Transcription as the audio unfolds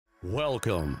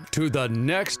Welcome to the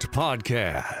next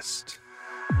podcast.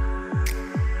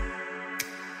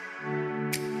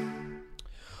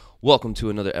 Welcome to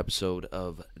another episode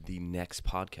of the next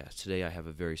podcast. Today I have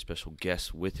a very special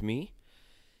guest with me,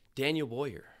 Daniel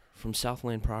Boyer from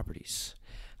Southland Properties.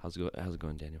 How's it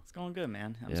going, Daniel? It's going good,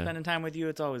 man. I'm spending time with you.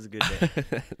 It's always a good day.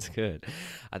 That's good.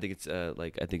 I think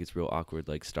it's real awkward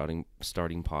starting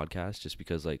podcast just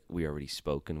because we already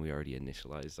spoke and we already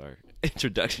initialized our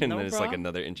introduction No and it's problem.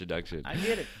 another introduction. I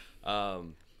get it.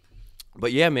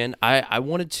 But yeah, man, I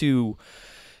wanted to.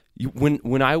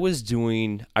 When I was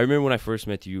doing, I remember when I first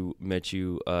met you.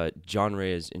 John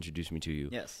Reyes introduced me to you.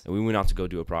 Yes. And we went out to go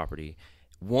do a property.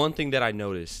 One thing that I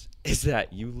noticed is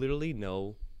that you literally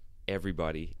know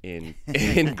everybody in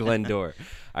Glendora.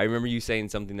 I remember you saying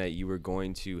something that you were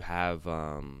going to have.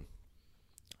 I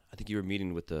think you were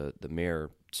meeting with the mayor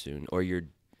soon, or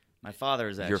My father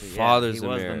is actually. your father's he the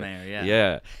was mayor. the mayor. Yeah.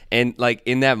 Yeah. And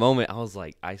in that moment, I was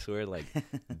like, I swear,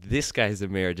 this guy's the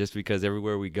mayor. Just because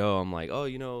everywhere we go, I'm like, oh,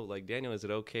 Daniel, is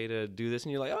it okay to do this?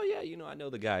 And you're like, oh yeah, I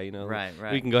know the guy. Right.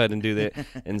 We can go ahead and do that.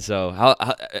 And so, how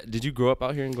did you grow up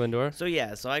out here in Glendora? So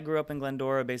I grew up in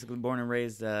Glendora, basically born and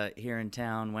raised here in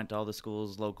town. Went to all the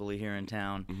schools locally here in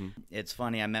town. Mm-hmm. It's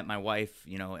funny. I met my wife,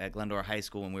 at Glendora High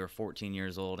School when we were 14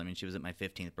 years old. I mean, she was at my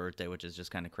 15th birthday, which is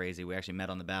just kind of crazy. We actually met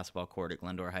on the basketball court at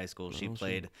Glendora High School. She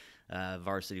played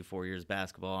varsity 4 years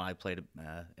basketball. I played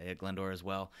at Glendora as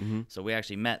well. Mm-hmm. So we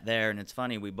actually met there, and it's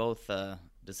funny. We both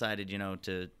decided,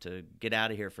 to get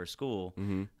out of here for school.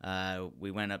 Mm-hmm.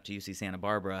 We went up to UC Santa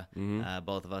Barbara, Mm-hmm.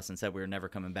 both of us, and said we were never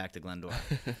coming back to Glendora.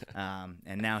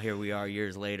 And now here we are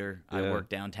years later. I Yeah. work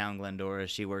downtown Glendora.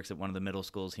 She works at one of the middle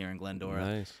schools here in Glendora.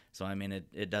 Nice. So, I mean,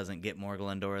 it doesn't get more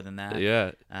Glendora than that.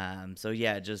 Yeah.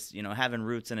 Just, having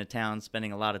roots in a town,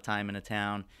 spending a lot of time in a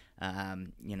town,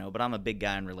 but I'm a big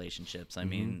guy in relationships. I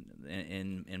mean,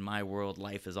 in my world,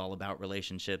 life is all about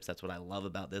relationships. That's what I love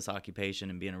about this occupation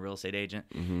and being a real estate agent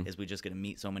is we just get to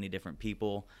meet so many different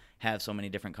people, have so many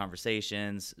different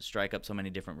conversations, strike up so many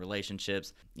different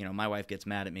relationships. My wife gets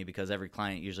mad at me because every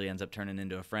client usually ends up turning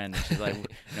into a friend. And she's like,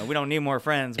 we don't need more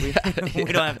friends. We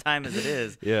don't have time as it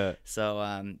is. Yeah.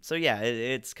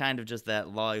 It's kind of just that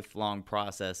lifelong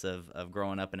process of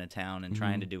growing up in a town and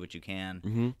trying to do what you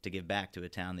can to give back to a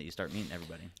town that you start meeting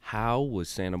everybody. How was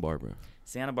Santa Barbara?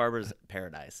 Santa Barbara's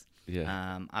paradise.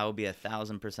 Yeah. I will be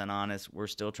 1,000% honest. We're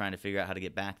still trying to figure out how to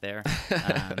get back there.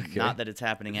 Not that it's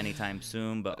happening anytime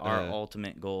soon, but our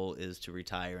ultimate goal is to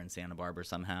retire in Santa Barbara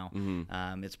somehow.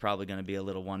 It's probably going to be a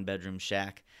little one-bedroom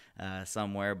shack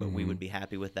somewhere, but we would be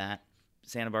happy with that.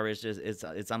 Santa Barbara is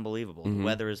it's unbelievable. The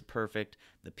weather is perfect.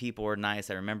 The people are nice.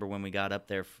 I remember when we got up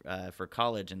there for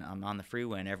college, and I'm on the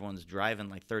freeway, and everyone's driving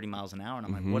like 30 miles an hour, and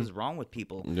I'm like, what is wrong with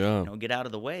people? Yeah. Get out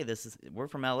of the way. We're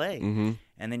from LA.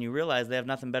 And then you realize they have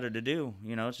nothing better to do.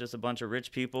 It's just a bunch of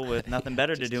rich people with nothing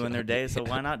better to do in their day. So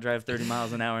why not drive 30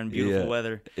 miles an hour in beautiful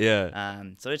weather? Yeah.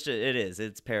 So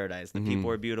it's paradise. The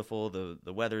people are beautiful.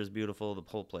 The weather is beautiful. The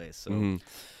whole place. So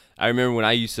I remember when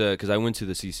I used to, because I went to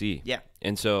the CC. Yeah.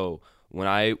 And so when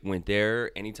I went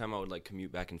there, anytime I would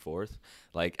commute back and forth,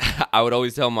 I would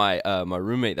always tell my my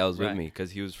roommate that was with Right. me,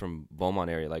 because he was from Beaumont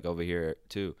area, over here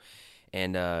too.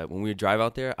 And when we would drive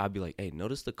out there, I'd be like, "Hey,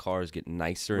 notice the cars get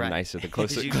nicer and Right. nicer the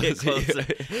closer As you get closer.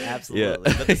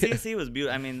 Absolutely. Yeah. But the CC was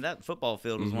beautiful. I mean, that football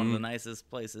field was one of the nicest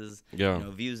places, Yeah.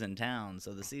 views in town.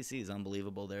 So the CC is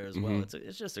unbelievable there as well.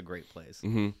 It's just a great place.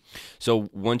 So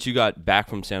once you got back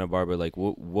from Santa Barbara,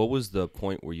 what was the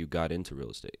point where you got into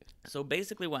real estate? So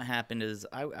basically what happened is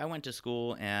I went to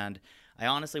school, and I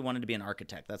honestly wanted to be an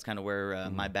architect. That's kind of where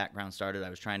my background started. I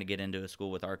was trying to get into a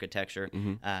school with architecture.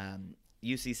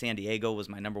 UC San Diego was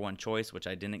my number one choice, which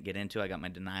I didn't get into. I got my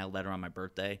denial letter on my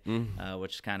birthday,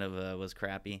 which kind of was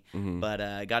crappy. But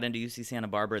I got into UC Santa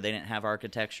Barbara. They didn't have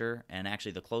architecture, and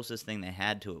actually the closest thing they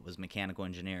had to it was mechanical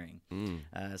engineering.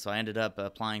 So I ended up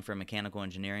applying for a mechanical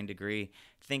engineering degree,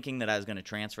 thinking that I was going to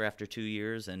transfer after 2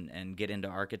 years and get into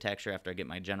architecture after I get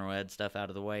my general ed stuff out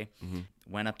of the way.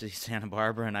 Went up to Santa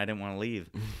Barbara, and I didn't want to leave.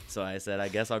 So I said, I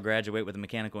guess I'll graduate with a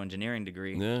mechanical engineering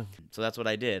degree. Yeah. So that's what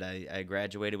I did. I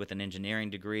graduated with an engineering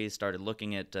degree, started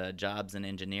looking at jobs in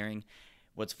engineering.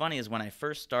 What's funny is when I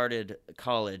first started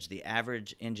college, the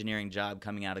average engineering job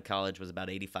coming out of college was about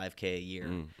 $85K a year.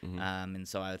 And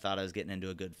so I thought I was getting into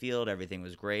a good field. Everything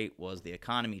was great. The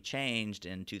economy changed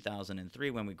in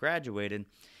 2003 when we graduated.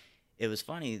 It was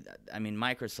funny. I mean,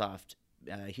 Microsoft,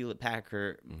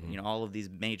 Hewlett-Packard, all of these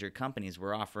major companies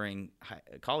were offering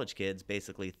college kids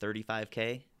basically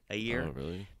 $35K a year. Oh,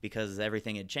 really? Because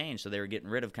everything had changed. So they were getting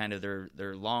rid of kind of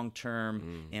their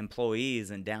long-term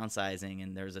employees and downsizing,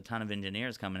 and there was a ton of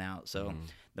engineers coming out. So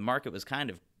the market was kind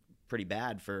of pretty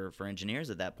bad for engineers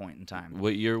at that point in time.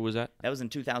 What year was that? That was in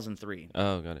 2003.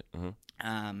 Oh, got it.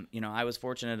 I was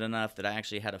fortunate enough that I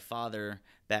actually had a father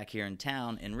back here in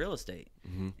town in real estate.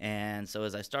 And so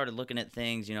as I started looking at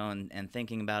things, and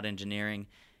thinking about engineering,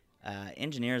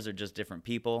 engineers are just different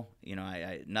people.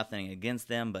 I nothing against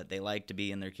them, but they like to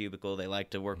be in their cubicle. They like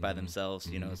to work by themselves.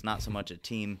 It's not so much a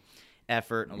team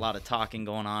effort and a lot of talking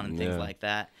going on and things like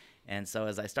that. And so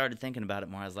as I started thinking about it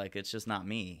more, I was like, it's just not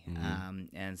me.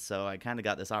 And so I kind of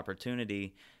got this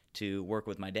opportunity to work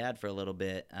with my dad for a little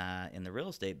bit in the real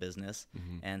estate business.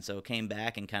 And so came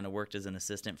back and kind of worked as an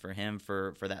assistant for him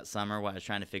for that summer while I was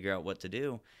trying to figure out what to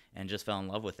do, and just fell in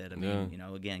love with it. I mean,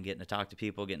 again, getting to talk to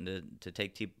people, getting to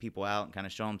take people out and kind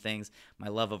of show them things. My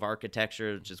love of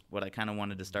architecture, which is what I kind of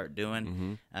wanted to start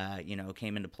doing,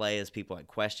 came into play as people had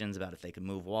questions about if they could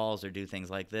move walls or do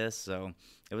things like this. So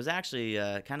it was actually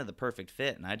kind of the perfect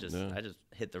fit, and I just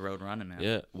hit the road running, man.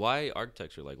 Yeah. Why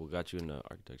architecture? Like, what got you into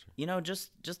architecture?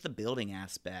 Just the building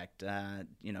aspect.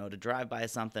 To drive by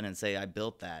something and say I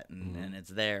built that, and it's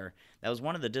there. That was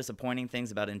one of the disappointing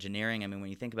things about engineering. I mean,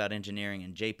 when you think about engineering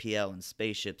and JPL and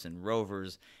spaceships and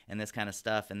rovers and this kind of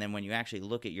stuff, and then when you actually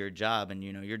look at your job, and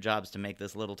your job's to make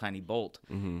this little tiny bolt,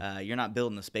 you're not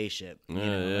building a spaceship.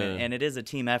 And it is a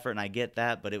team effort, and I get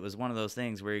that, but it was one of those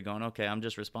things where you're going, okay, I'm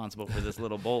just responsible for this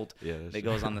little bolt that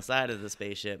goes on the side of the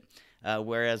spaceship.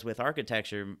 Whereas with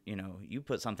architecture, you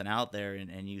put something out there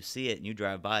and you see it and you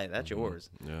drive by it, that's yours,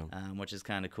 which is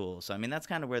kind of cool. So, I mean, that's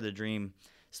kind of where the dream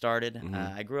started.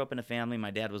 I grew up in a family.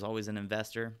 My dad was always an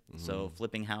investor, so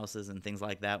flipping houses and things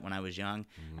like that when I was young.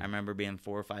 I remember being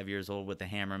 4 or 5 years old with a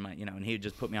hammer, and he would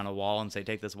just put me on a wall and say,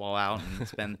 take this wall out, and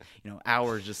spend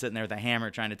hours just sitting there with a hammer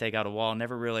trying to take out a wall.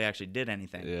 Never really actually did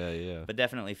anything. But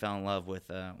definitely fell in love with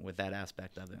that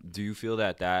aspect of it. Do you feel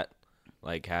that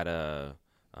like had a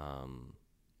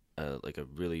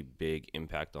really big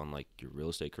impact on like your real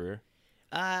estate career?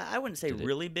 I wouldn't say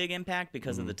really big impact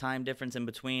because of the time difference in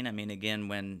between. I mean, again,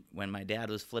 when my dad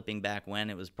was flipping back when,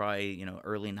 it was probably,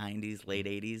 early 90s, late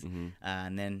 80s.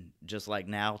 And then just like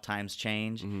now, times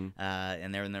change.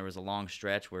 And there was a long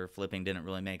stretch where flipping didn't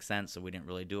really make sense, so we didn't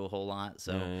really do a whole lot.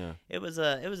 So it was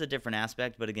a different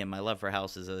aspect. But again, my love for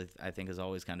houses, I think, has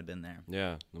always kind of been there.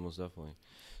 Yeah, most definitely.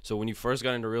 So when you first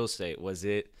got into real estate, was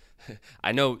it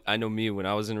I know me when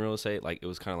I was in real estate, like it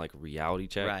was kind of like a reality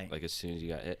check. Right. Like as soon as you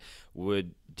got hit,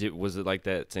 was it like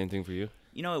that same thing for you?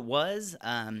 It was.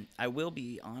 I will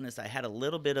be honest. I had a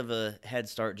little bit of a head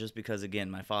start just because, again,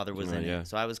 my father was in it.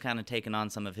 So I was kind of taking on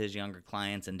some of his younger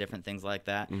clients and different things like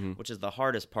that, which is the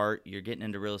hardest part. You're getting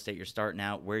into real estate. You're starting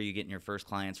out. Where are you getting your first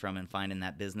clients from and finding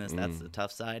that business? That's the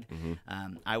tough side.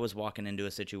 I was walking into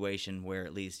a situation where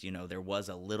at least, there was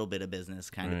a little bit of business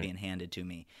kind of being handed to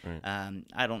me.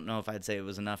 I don't know if I'd say it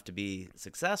was enough to be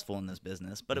successful in this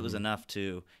business, but it was enough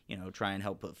to, try and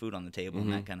help put food on the table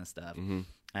and that kind of stuff.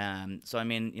 So, I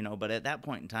mean, but at that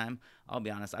point in time, I'll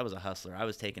be honest, I was a hustler. I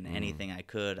was taking anything I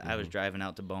could. I was driving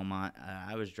out to Beaumont.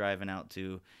 I was driving out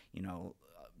to,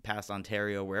 past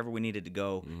Ontario, wherever we needed to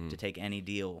go to take any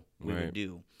deal we would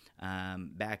do.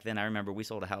 Back then, I remember we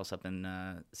sold a house up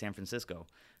in San Francisco.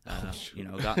 Got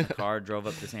in the car, drove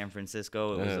up to San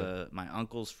Francisco. It was my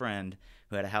uncle's friend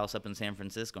who had a house up in San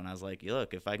Francisco, and I was like,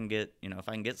 look, if I can get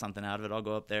something out of it, I'll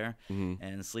go up there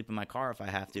and sleep in my car if I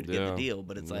have to get the deal.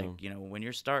 But it's like, when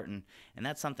you're starting, and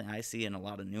that's something I see in a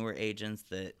lot of newer agents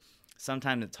that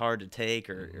sometimes it's hard to take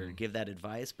or give that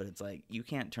advice, but it's like you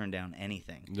can't turn down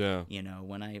anything.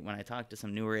 When I talk to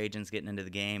some newer agents getting into the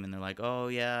game and they're like, oh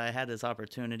yeah, I had this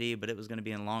opportunity, but it was going to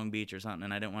be in Long Beach or something,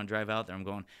 and I didn't want to drive out there. I'm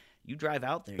going, you drive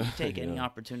out there, you take any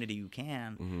opportunity you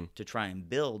can to try and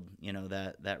build,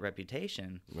 that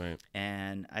reputation. Right.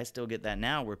 And I still get that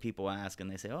now where people ask and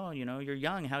they say, oh, you're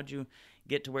young, how'd you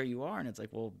get to where you are? And it's like,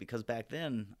 well, because back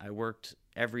then I worked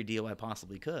every deal I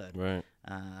possibly could. Right.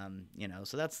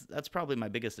 So that's probably my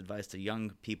biggest advice to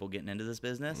young people getting into this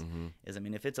business is, I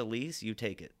mean, if it's a lease, you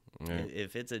take it. Right.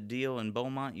 If it's a deal in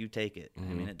Beaumont, you take it. I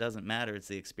mean, it doesn't matter. It's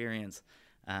the experience,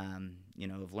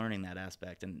 of learning that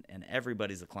aspect, and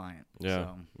everybody's a client. Yeah.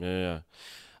 So. Yeah.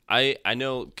 I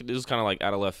know this is kind of like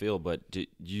out of left field, but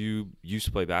you used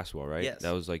to play basketball, right? Yes.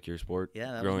 That was like your sport.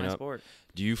 Yeah, that growing was my up. sport.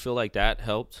 Do you feel like that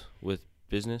helped with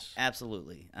business?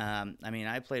 Absolutely. I mean,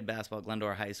 I played basketball at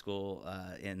Glendora High School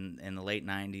in the late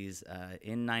 90s.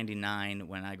 In 99,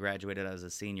 when I graduated, I was a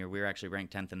senior. We were actually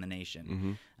ranked 10th in the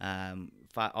nation.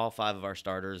 All 5 of our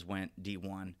starters went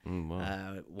D1.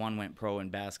 Wow. One went pro in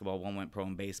basketball. One went pro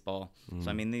in baseball. So,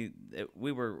 I mean,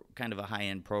 we were kind of a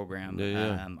high-end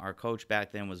program. Our coach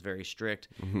back then was very strict.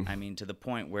 I mean, to the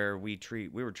point where we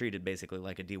were treated basically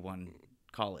like a D1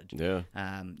 college. Yeah.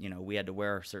 You know, we had to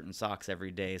wear certain socks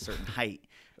every day, a certain height.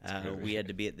 We had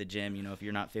to be at the gym. You know, if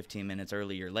you're not 15 minutes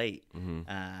early, you're late.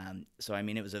 So, I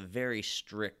mean, it was a very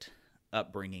strict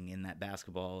upbringing in that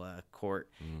basketball court.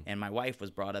 And my wife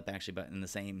was brought up actually but in the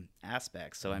same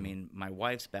aspects. So, I mean, my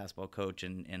wife's basketball coach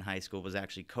in high school was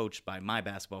actually coached by my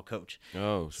basketball coach.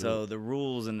 Oh, sure. So the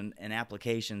rules and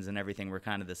applications and everything were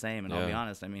kind of the same. And I'll be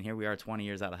honest, I mean, here we are 20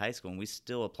 years out of high school, and we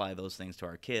still apply those things to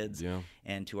our kids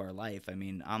and to our life. I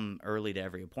mean, I'm early to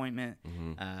every appointment.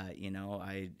 You know,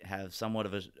 I have somewhat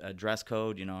of a dress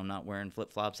code. You know, I'm not wearing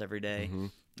flip-flops every day.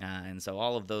 And so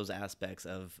all of those aspects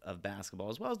of basketball,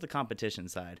 as well as the competition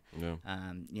side,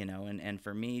 you know, and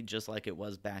for me, just like it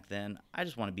was back then, I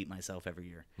just want to beat myself every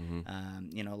year.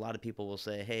 You know, a lot of people will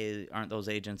say, hey, aren't those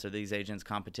agents or these agents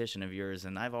competition of yours?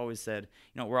 And I've always said,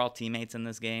 you know, we're all teammates in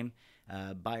this game.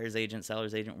 Buyer's agent,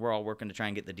 seller's agent, we're all working to try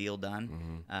and get the deal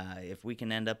done. If we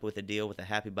can end up with a deal with a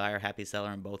happy buyer, happy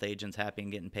seller, and both agents happy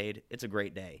and getting paid, it's a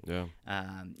great day.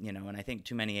 You know, and I think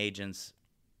too many agents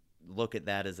look at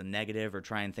that as a negative or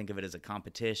try and think of it as a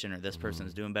competition or this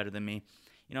person's doing better than me.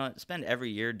 You know, spend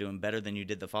every year doing better than you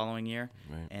did the following year,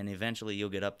 and eventually you'll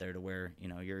get up there to where, you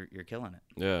know, you're killing it.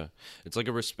 Yeah. It's like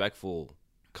a respectful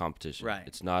competition. Right.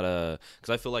 It's not because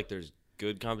I feel like there's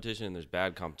good competition and there's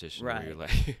bad competition. Right. Where you're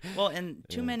like, well, and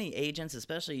too many agents,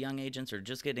 especially young agents, are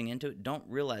just getting into it, don't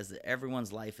realize that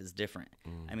everyone's life is different.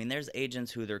 I mean, there's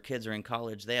agents who their kids are in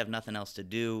college, they have nothing else to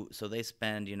do, so they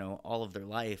spend, you know, all of their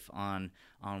life on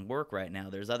work right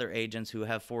now. There's other agents who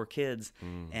have 4 kids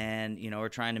and, you know, are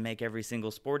trying to make every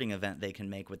single sporting event they can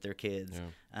make with their kids.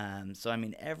 So, I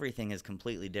mean, everything is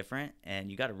completely different, and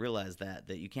you got to realize that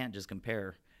you can't just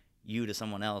compare you to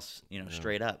someone else, you know,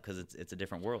 straight up, because it's a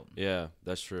different world. Yeah,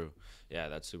 that's true. Yeah,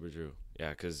 that's super true.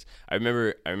 Yeah, because I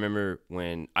remember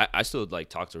when I still like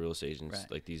talk to real estate agents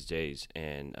like these days,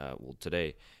 and well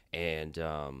today, and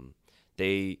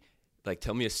they like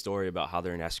tell me a story about how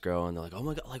they're in escrow, and they're like, oh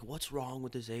my god, like what's wrong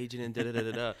with this agent, and da da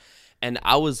da da. And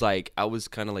I was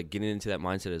kind of like getting into that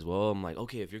mindset as well. I'm like,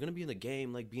 okay, if you're gonna be in the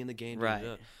game, like be in the game, right? Da,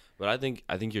 da, da. But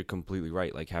I think you're completely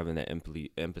right. Like having that empathy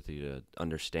to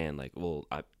understand, like, well,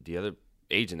 the other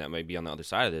agent that might be on the other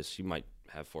side of this, she might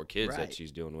have 4 kids that she's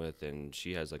dealing with, and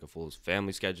she has like a full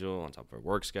family schedule on top of her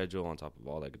work schedule, on top of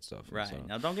all that good stuff. Right. So,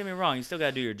 Now, don't get me wrong, you still got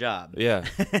to do your job. Yeah.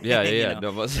 Yeah. You know,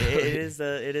 No, but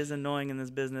it is annoying in this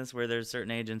business where there's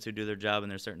certain agents who do their job and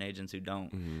there's certain agents who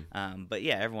don't. But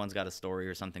yeah, everyone's got a story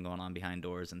or something going on behind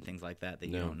doors and things like that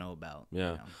you don't know about.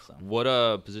 Yeah. You know, so.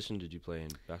 What position did you play in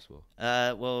basketball?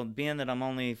 Well, being that I'm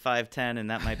only 5'10",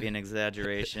 and that might be an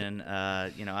exaggeration,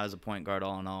 you know, I was a point guard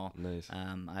all in all. Nice.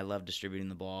 I loved distributing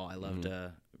the ball. I loved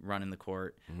running the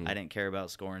court. I didn't care about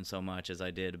scoring so much as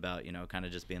I did about, you know, kind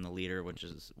of just being the leader, which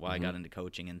is why I got into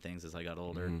coaching and things as I got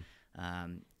older.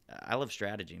 I love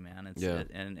strategy, man.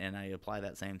 And I apply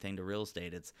that same thing to real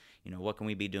estate. It's, you know, what can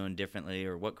we be doing differently,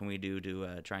 or what can we do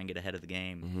to try and get ahead of the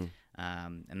game?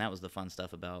 And that was the fun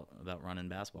stuff about running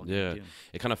basketball. Yeah, too.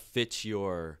 It kind of fits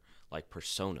your like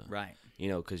persona, right? You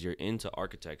know, because you're into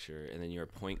architecture, and then you're a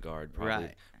point guard,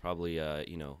 probably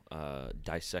you know,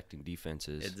 dissecting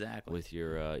defenses with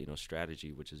your you know,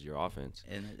 strategy, which is your offense.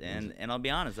 And I'll be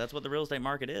honest, that's what the real estate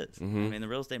market is. I mean, the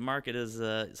real estate market is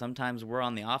sometimes we're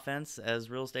on the offense as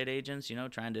real estate agents, you know,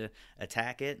 trying to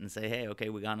attack it and say, hey, okay,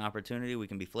 we got an opportunity, we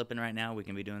can be flipping right now, we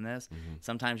can be doing this.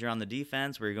 Sometimes you're on the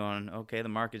defense where you're going, okay, the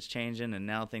market's changing and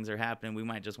now things are happening, we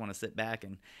might just want to sit back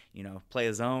and, you know, play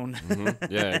a zone.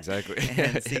 Yeah, exactly.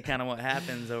 And see kind of what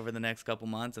happens over the next couple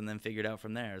months and then figure it out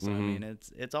from there. So I mean,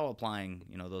 it's all applying,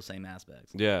 you know, those same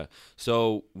aspects. Yeah.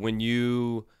 So when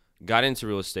you got into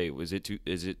real estate, is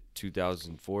it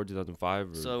 2004,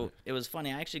 2005? So it was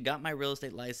funny. I actually got my real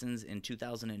estate license in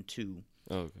 2002.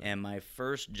 Okay. And my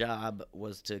first job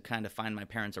was to kind of find my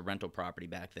parents a rental property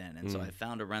back then. And so I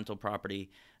found a rental property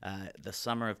the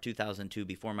summer of 2002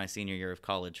 before my senior year of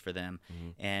college for them.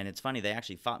 And it's funny, they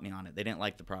actually fought me on it. They didn't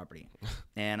like the property.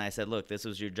 And I said, look, this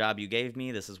was your job you gave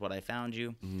me. This is what I found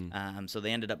you. So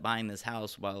they ended up buying this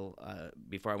house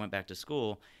before I went back to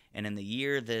school. And in the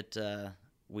year that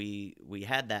we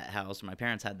had that house, my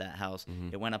parents had that house,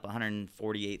 it went up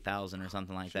 $148,000 or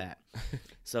something like that.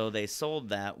 So they sold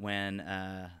that when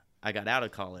I got out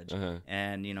of college.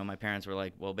 And, you know, my parents were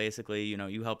like, well, basically, you know,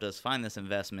 you helped us find this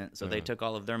investment. So they took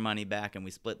all of their money back and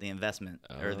we split the investment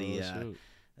or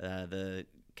the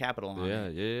capital on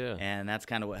it. Yeah. And that's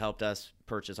kind of what helped us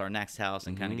purchase our next house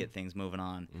and kind of get things moving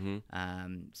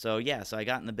on. So I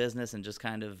got in the business and just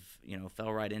kind of, you know,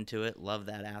 fell right into it. Loved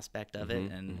that aspect of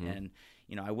it. And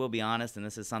I will be honest, and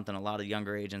this is something a lot of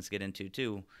younger agents get into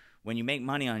too. When you make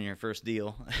money on your first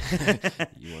deal,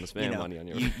 you want to spend money on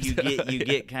your you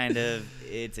get kind of,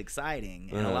 it's exciting,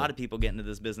 and a lot of people get into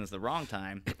this business the wrong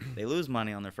time. They lose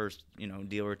money on their first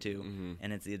deal or two,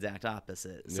 and it's the exact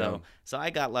opposite. So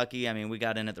I got lucky. I mean, we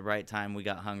got in at the right time. We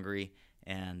got hungry,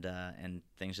 and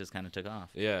things just kind of took off.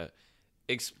 Yeah,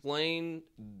 explain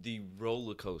the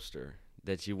roller coaster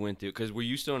that you went through, because were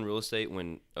you still in real estate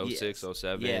when 06,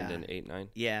 07, yeah. and 8, 9?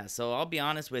 Yeah, so I'll be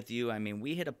honest with you. I mean,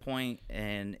 we hit a point,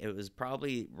 and it was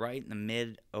probably right in the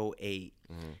mid 08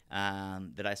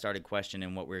 that I started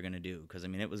questioning what we were going to do, because, I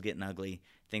mean, it was getting ugly.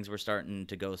 Things were starting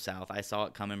to go south. I saw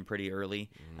it coming pretty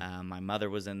early. My mother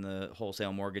was in the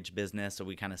wholesale mortgage business, so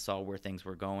we kind of saw where things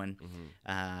were going.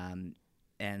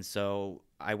 And so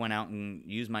I went out and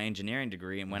used my engineering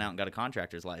degree and went out and got a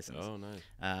contractor's license. Oh, nice.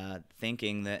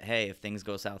 Thinking that, hey, if things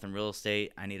go south in real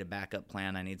estate, I need a backup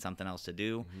plan. I need something else to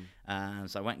do.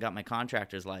 So I went and got my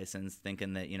contractor's license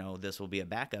thinking that, this will be a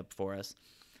backup for us.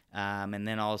 And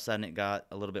then all of a sudden it got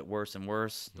a little bit worse and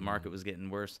worse. The market was getting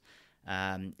worse.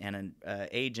 And an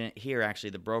agent here,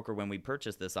 actually the broker when we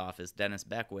purchased this office, Dennis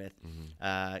Beckwith,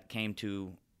 came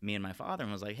to me and my father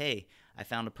and was like, hey, I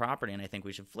found a property and I think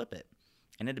we should flip it.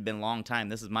 And it had been a long time.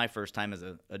 This is my first time as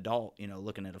an adult,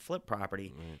 looking at a flip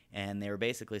property. And they were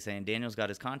basically saying, Daniel's got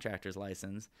his contractor's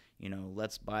license.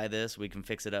 Let's buy this. We can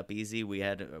fix it up easy. We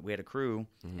had a crew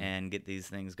and get these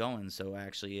things going. So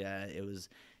actually, it was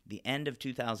the end of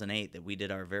 2008 that we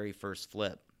did our very first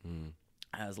flip.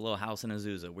 It was a little house in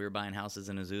Azusa. We were buying houses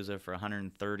in Azusa for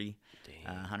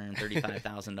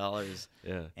 $135,000.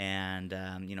 Yeah. And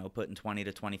putting $20,000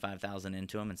 to $25,000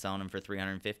 into them and selling them for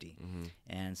 $350,000.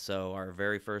 And so our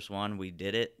very first one, we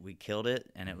did it, we killed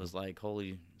it, and it was like,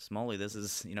 holy smoly, this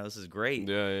is great.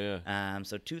 Yeah.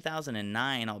 So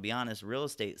 2009, I'll be honest, real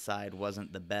estate side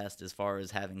wasn't the best as far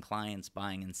as having clients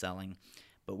buying and selling.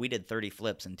 But we did 30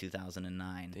 flips in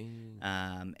 2009.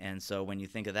 And so when you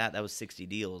think of that, that was 60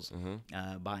 deals,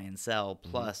 buy and sell,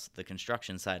 plus the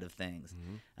construction side of things.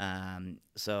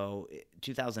 So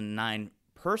 2009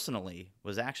 personally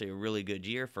was actually a really good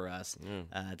year for us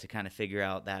to kind of figure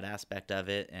out that aspect of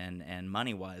it and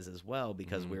money-wise as well,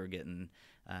 because we were getting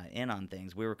in on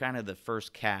things. We were kind of the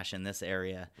first cash in this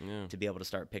area to be able to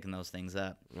start picking those things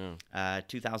up.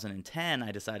 2010,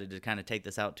 I decided to kind of take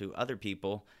this out to other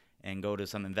people and go to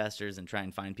some investors and try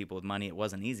and find people with money. It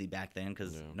wasn't easy back then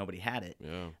because nobody had it.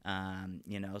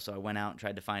 So I went out and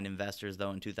tried to find investors,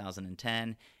 though, in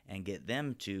 2010 and get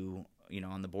them to,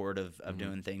 on the board of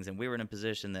doing things. And we were in a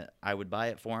position that I would buy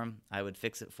it for them, I would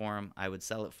fix it for them, I would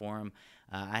sell it for them.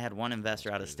 I had one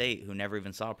investor out of state who never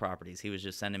even saw properties. He was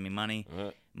just sending me money.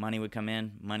 Money would come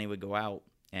in, money would go out.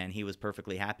 And he was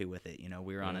perfectly happy with it.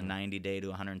 We were on a 90-day to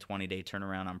 120-day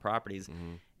turnaround on properties,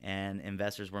 and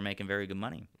investors were making very good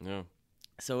money.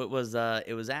 So it was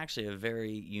actually a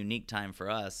very unique time for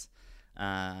us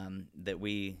that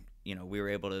we were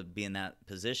able to be in that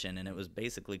position, and it was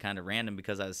basically kind of random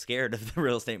because I was scared of the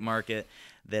real estate market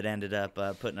that ended up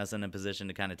putting us in a position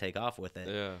to kind of take off with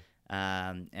it.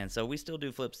 And so we still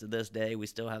do flips to this day. We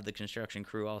still have the construction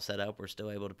crew all set up. We're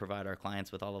still able to provide our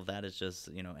clients with all of that. It's just,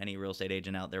 any real estate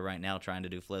agent out there right now trying to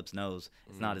do flips knows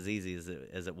it's not as easy as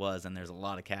it was, and there's a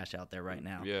lot of cash out there right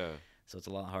now. So it's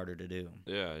a lot harder to do.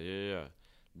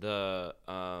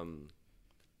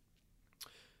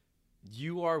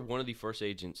 You are one of the first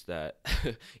agents that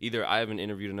either I haven't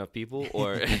interviewed enough people,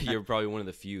 or you're probably one of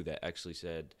the few that actually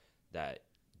said that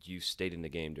you stayed in the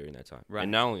game during that time. And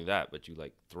not only that, but you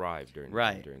thrived during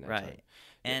that time.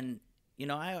 And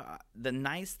the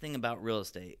nice thing about real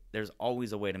estate, there's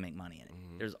always a way to make money in it.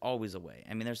 There's always a way.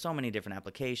 I mean, there's so many different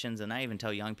applications, and I even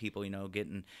tell young people,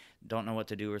 don't know what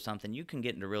to do or something, you can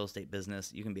get into real estate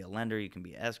business. You can be a lender, you can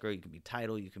be escrow, you can be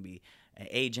title, you can be an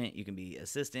agent, you can be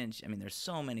assistant. I mean, there's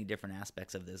so many different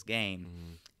aspects of this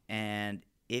game. And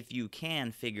if you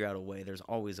can figure out a way, there's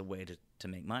always a way to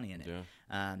make money in it.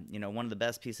 One of the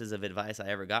best pieces of advice I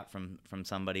ever got from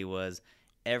somebody was,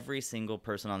 every single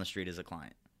person on the street is a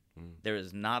client. There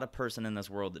is not a person in this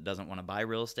world that doesn't want to buy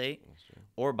real estate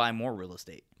or buy more real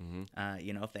estate.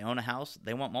 If they own a house,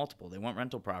 they want multiple. They want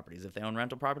rental properties. If they own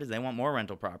rental properties, they want more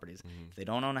rental properties. If they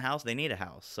don't own a house, they need a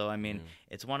house. So, I mean,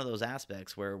 it's one of those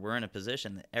aspects where we're in a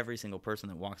position that every single person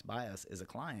that walks by us is a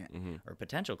client or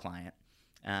potential client.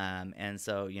 And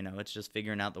so, it's just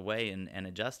figuring out the way and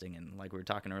adjusting. And like we were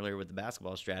talking earlier with the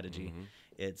basketball strategy,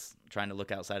 it's trying to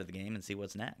look outside of the game and see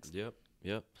what's next. Yep.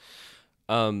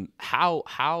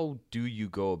 How do you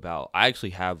go about? I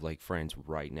actually have friends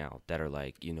right now that are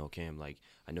Cam, I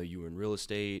know you were in real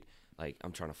estate,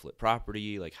 I'm trying to flip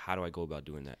property. How do I go about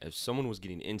doing that? If someone was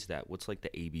getting into that, what's the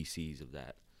ABCs of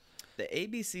that? the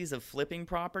ABCs of flipping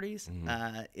properties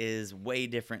is way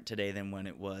different today than when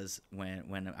it was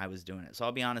when I was doing it. So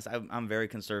I'll be honest, I'm very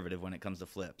conservative when it comes to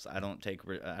flips. I don't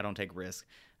take risk.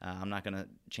 I'm not going to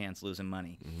chance losing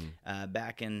money.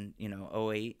 Back in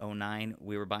 08, 09,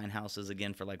 we were buying houses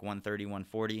again for like 130,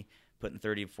 140, putting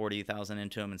 30, 40,000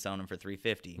 into them and selling them for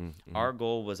 350. Our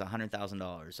goal was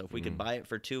 $100,000. So if we could buy it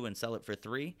for 2 and sell it for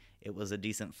 3, it was a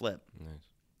decent flip. Nice.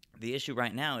 The issue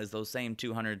right now is those same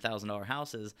 $200,000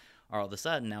 houses are all of a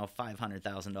sudden now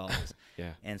 $500,000.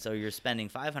 Yeah. And so you're spending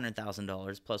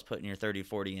 $500,000 plus putting your 30,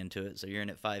 40 into it. So you're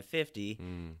in at 550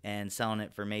 and selling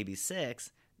it for maybe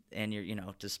 6. And you're,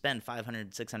 to spend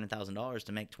 $500,000, $600,000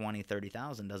 to make $20,000,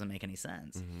 $30,000 doesn't make any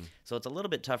sense. So it's a little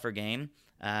bit tougher game.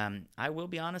 I will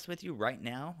be honest with you right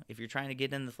now. If you're trying to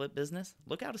get in the flip business,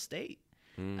 look out of state.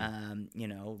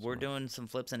 We're doing some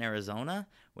flips in Arizona.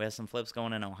 We have some flips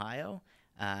going in Ohio.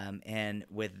 And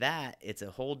with that, it's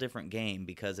a whole different game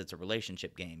because it's a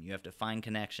relationship game. You have to find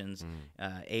connections,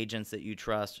 agents that you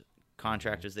trust,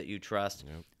 contractors that you trust.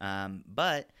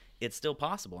 But it's still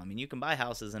possible. I mean, you can buy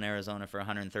houses in Arizona for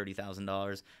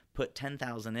 $130,000, put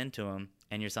 $10,000 into them,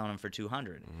 and you're selling them for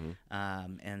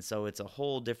 $200,000. And so it's a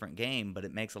whole different game, but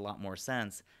it makes a lot more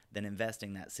sense than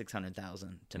investing that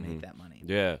 $600,000 to make that money.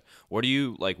 Yeah. Where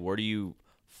do you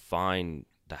find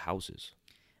the houses?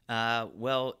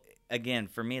 Well, again,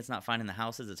 for me, it's not finding the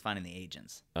houses; it's finding the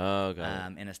agents. Oh, okay.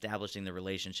 And establishing the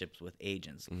relationships with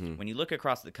agents. When you look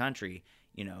across the country,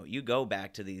 you go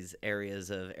back to these areas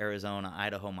of Arizona,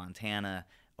 Idaho, Montana,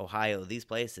 Ohio, these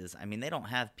places. I mean, they don't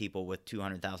have people with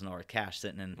 $200,000 cash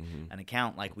sitting in an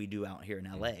account like we do out here in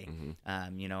LA.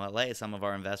 LA, some of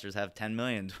our investors have 10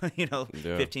 million,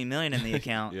 15 million in the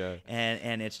account.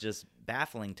 And it's just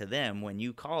baffling to them when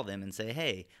you call them and say,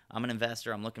 hey, I'm an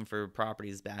investor. I'm looking for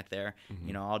properties back there.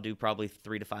 I'll do probably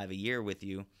 3 to 5 a year with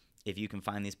you. If you can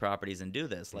find these properties and do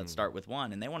this, let's start with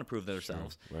one. And they want to prove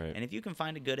themselves. Right. And if you can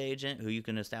find a good agent who you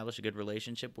can establish a good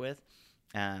relationship with,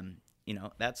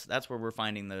 that's where we're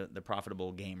finding the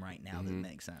profitable game right now that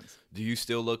makes sense. Do you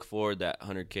still look for that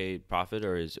 100K profit,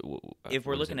 or is if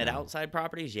we're looking at outside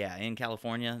properties, yeah, in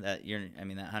California, that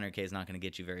 100K is not going to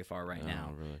get you very far right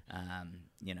now. Really?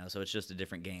 So it's just a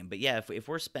different game. But yeah, if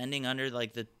we're spending under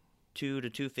like the 2 to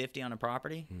 250 on a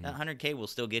property, that 100K will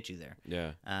still get you there.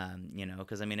 Yeah.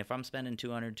 Because if I'm spending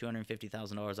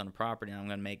 $250,000 on a property and I'm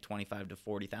going to make 25 to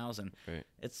 40,000, right,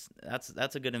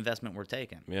 that's a good investment we're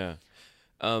taking. Yeah.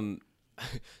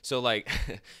 So like,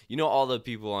 all the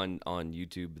people on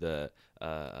YouTube,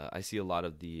 I see a lot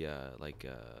of the I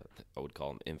would call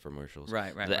them infomercials.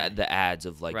 Right. The ads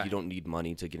of like, you don't need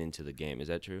money to get into the game. Is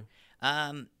that true?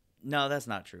 No, that's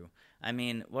not true. I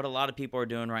mean, what a lot of people are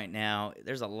doing right now,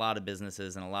 there's a lot of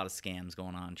businesses and a lot of scams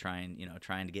going on trying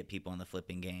to get people in the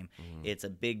flipping game. It's a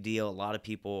big deal. A lot of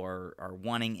people are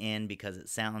wanting in because it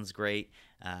sounds great.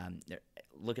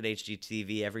 Look at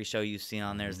HGTV. Every show you see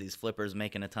on there's these flippers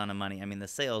making a ton of money. I mean, the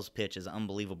sales pitch is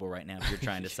unbelievable right now if you're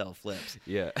trying to sell flips.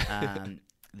 Yeah.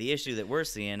 The issue that we're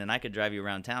seeing, and I could drive you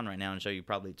around town right now and show you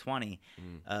probably 20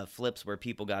 flips where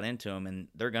people got into them, and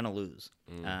they're going to lose.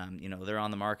 They're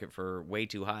on the market for way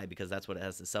too high because that's what it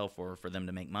has to sell for them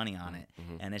to make money on it,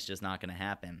 and it's just not going to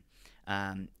happen.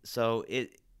 So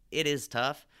it is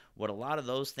tough. What a lot of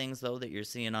those things, though, that you're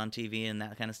seeing on TV and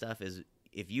that kind of stuff is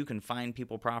if you can find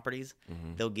people properties,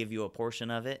 they'll give you a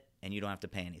portion of it, and you don't have to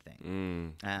pay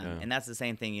anything. And that's the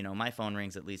same thing. My phone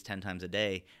rings at least 10 times a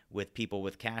day with people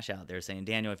with cash out there saying,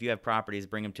 Daniel, if you have properties,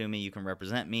 bring them to me. You can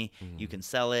represent me. You can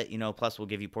sell it, plus we'll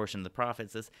give you a portion of the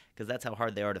profits, because that's how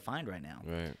hard they are to find right now.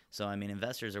 Right. So,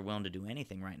 investors are willing to do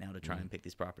anything right now to try and pick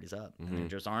these properties up, and there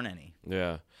just aren't any.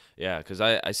 Yeah. Yeah, because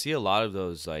I see a lot of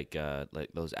those, like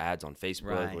those ads on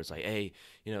Facebook where it's like, hey,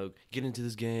 get into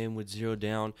this game with zero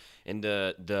down. And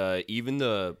even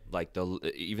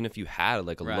if you had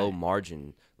like a low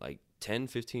margin, like 10,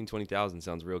 15, 20,000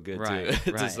 sounds real good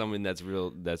to someone that's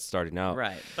starting out.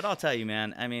 Right. But I'll tell you,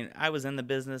 man, I was in the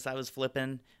business, I was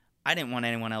flipping. I didn't want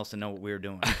anyone else to know what we were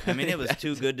doing. It was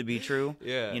too good to be true.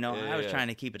 I was trying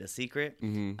to keep it a secret.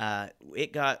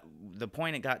 The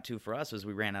point it got to for us was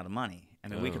we ran out of money.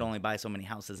 We could only buy so many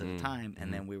houses at a time,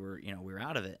 and then we were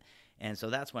out of it. And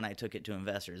so that's when I took it to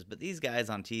investors. But these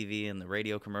guys on TV and the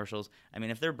radio commercials,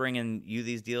 if they're bringing you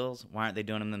these deals, why aren't they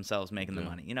doing them themselves, making the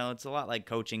money? It's a lot like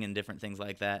coaching and different things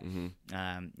like that.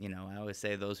 I always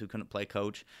say those who couldn't play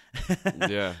coach.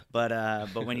 Yeah.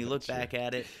 But when you look back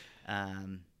at it,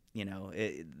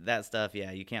 that stuff,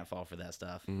 you can't fall for that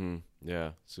stuff.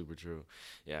 Yeah, super true.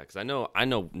 Yeah, because I know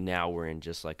now we're in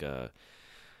just like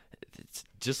it's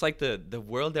just like the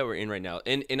world that we're in right now,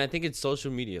 and I think it's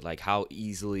social media, like how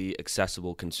easily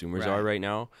accessible consumers are right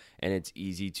now, and it's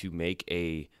easy to make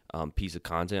a piece of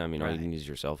content. I mean, all you Right. need is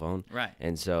your cell phone. Right.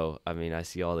 And so, I mean, I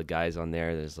see all the guys on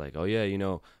there that's like, oh yeah,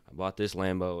 I bought this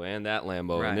Lambo and that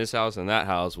Lambo Right. and this house and that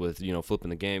house with, flipping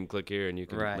the game, click here and you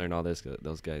can Right. learn all this.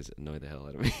 Those guys annoy the hell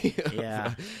out of me.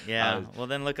 Yeah, yeah. Well,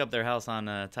 then look up their house on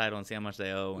title and see how much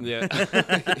they owe. Yeah.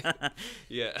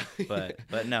 Yeah.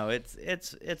 but no,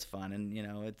 it's fun, and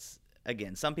it's,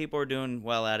 again, some people are doing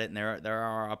well at it, and there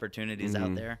are opportunities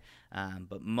out there,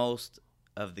 but most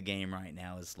of the game right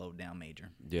now is slowed down major.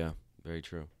 Yeah, very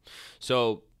true.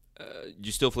 So,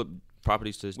 you still flip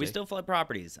properties to this We day? still flip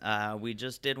properties. We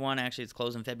just did one. Actually, it's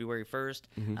closing February 1st.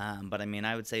 But I mean,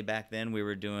 I would say back then we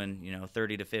were doing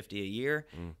 30 to 50 a year.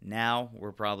 Now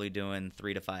we're probably doing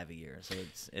 3 to 5 a year. So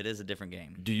it is a different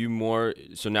game. Do you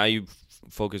so now you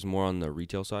focus more on the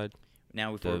retail side?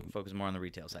 Now we focus more on the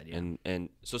retail side. Yeah. And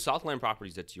so Southland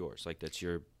Properties, that's yours. Like, that's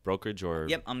your brokerage, or?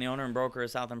 Yep, I'm the owner and broker of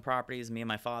Southland Properties. Me and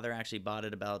my father actually bought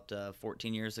it about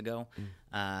 14 years ago.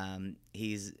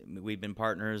 We've been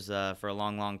partners for a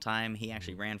long, long time. He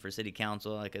actually ran for city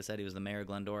council. Like I said, he was the mayor of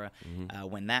Glendora.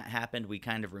 When that happened, we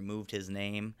kind of removed his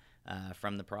name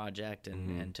from the project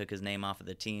and took his name off of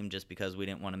the team, just because we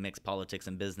didn't want to mix politics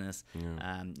and business.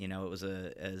 It was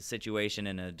a situation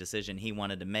and a decision he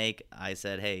wanted to make. I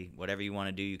said, hey, whatever you want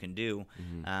to do, you can do.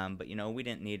 But we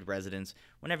didn't need residents.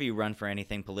 Whenever you run for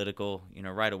anything political,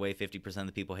 right away 50% of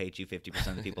the people hate you, 50%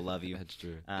 of the people love you. That's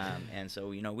true. And so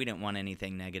we didn't want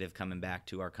anything negative coming back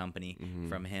to our company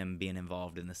from him being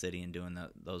involved in the city and doing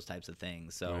those types of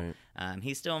things. So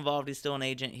he's still involved. He's still an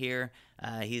agent here.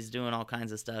 He's doing all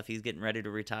kinds of stuff. He's getting ready to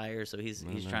retire, so he's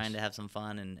nice. trying to have some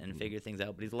fun and figure things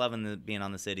out. But he's loving being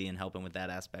on the city and helping with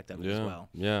that aspect of it as well.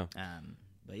 Yeah.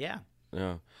 But yeah.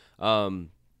 Yeah.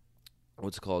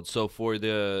 What's it called? So for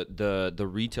the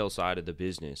retail side of the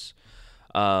business,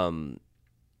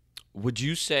 would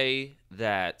you say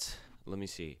that? Let me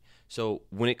see. So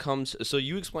when it comes, so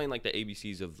you explain like the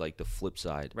ABCs of like the flip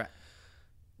side, Right.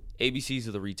 ABCs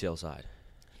of the retail side,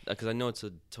 because I know it's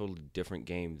a totally different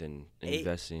game than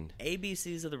investing.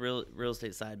 ABCs of the real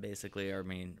estate side basically are,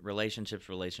 relationships.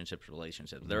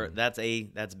 That's A,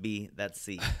 that's B, that's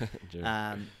C.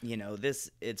 Sure.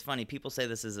 It's funny. People say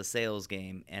this is a sales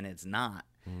game, and it's not.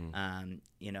 And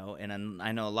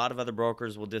I know a lot of other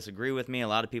brokers will disagree with me. A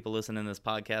lot of people listening to this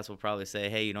podcast will probably say,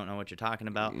 hey, you don't know what you're talking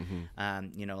about. A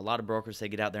lot of brokers say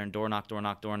get out there and door knock.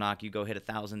 You go hit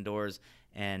 1,000 doors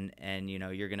and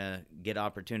you're going to get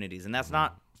opportunities. And that's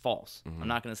not false. I'm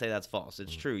not going to say that's false.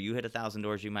 It's true. You hit 1,000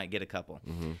 doors, you might get a couple.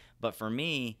 But for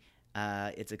me,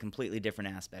 it's a completely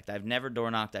different aspect. I've never door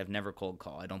knocked. I've never cold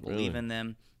called. I don't believe in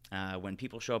them. When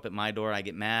people show up at my door, I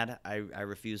get mad. I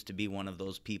refuse to be one of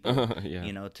those people,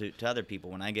 to other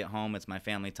people. When I get home, it's my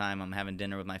family time. I'm having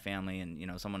dinner with my family,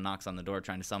 and, someone knocks on the door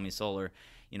trying to sell me solar.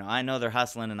 I know they're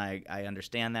hustling, and I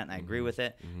understand that, and I agree with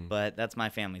it, but that's my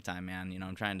family time, man.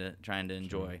 I'm trying to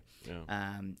enjoy.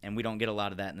 Yeah. And we don't get a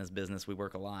lot of that in this business. We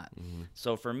work a lot.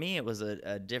 So for me, it was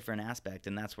a different aspect,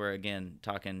 and that's where, again,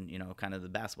 talking, kind of the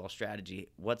basketball strategy,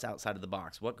 what's outside of the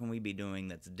box? What can we be doing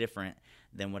that's different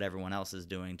than what everyone else is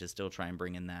doing to still try and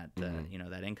bring in that,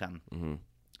 that income?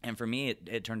 And for me,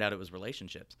 it turned out it was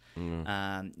relationships.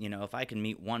 If I can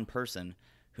meet one person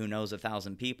who knows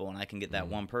 1,000 people, and I can get that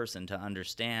one person to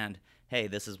understand, hey,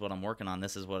 this is what I'm working on.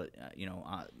 This is what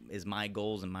is my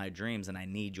goals and my dreams, and I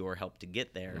need your help to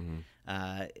get there.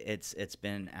 It's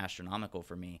been astronomical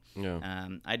for me. Yeah.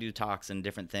 I do talks and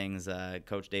different things.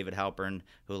 Coach David Halpern,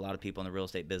 who a lot of people in the real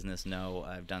estate business know,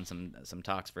 I've done some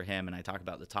talks for him, and I talk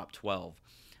about the top 12.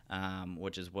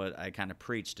 Which is what I kind of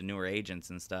preach to newer agents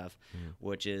and stuff,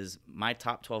 which is my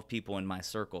top 12 people in my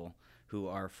circle who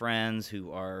are friends,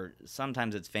 who are,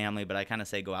 sometimes it's family, but I kind of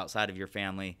say go outside of your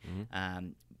family,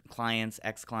 clients,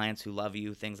 ex-clients who love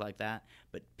you, things like that.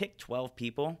 But pick 12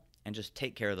 people and just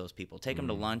take care of those people. Take them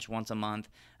to lunch once a month,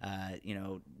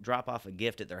 drop off a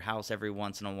gift at their house every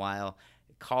once in a while.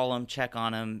 Call them, check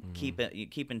on them, keep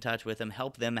in touch with them,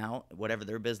 help them out, whatever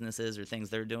their business is or things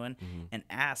they're doing, and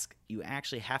ask. You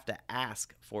actually have to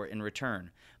ask for it in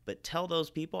return. But tell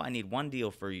those people, I need one deal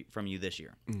from you this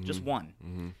year, just one.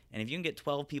 And if you can get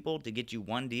 12 people to get you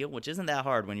one deal, which isn't that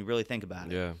hard when you really think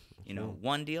about it. Yeah.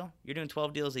 One deal, you're doing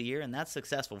 12 deals a year, and that's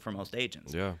successful for most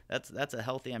agents. Yeah. That's a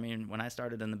healthy. When I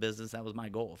started in the business, that was my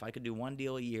goal. If I could do one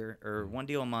deal a year or one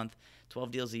deal a month, 12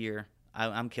 deals a year,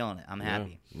 I'm killing it. I'm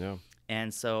happy. Yeah.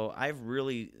 And so I've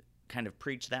really kind of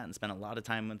preached that and spent a lot of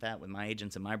time with that with my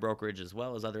agents and my brokerage as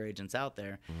well as other agents out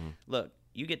there. Look,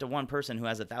 you get to one person who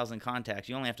has 1,000 contacts,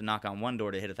 you only have to knock on one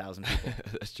door to hit 1,000 people.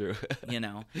 That's true.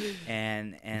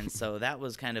 And so that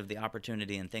was kind of the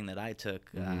opportunity and thing that I took,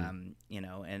 and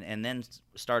then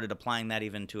started applying that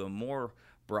even to a more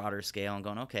broader scale and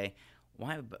going, okay,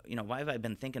 why have I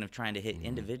been thinking of trying to hit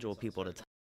individual people at a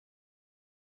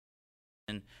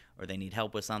time, or they need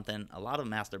help with something? A lot of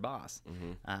them ask their boss,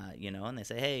 and they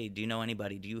say, hey, do you know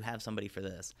anybody? Do you have somebody for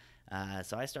this?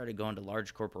 So I started going to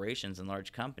large corporations and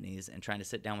large companies and trying to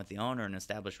sit down with the owner and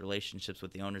establish relationships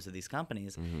with the owners of these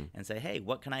companies and say, hey,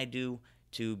 what can I do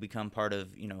to become part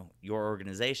of, your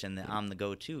organization that I'm the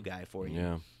go-to guy for you?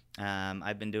 Yeah.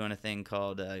 I've been doing a thing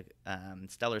called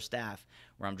Stellar Staff,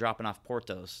 where I'm dropping off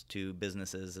Portos to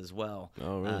businesses as well.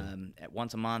 Oh, really?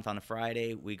 Once a month on a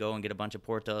Friday, we go and get a bunch of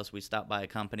Portos. We stop by a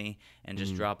company and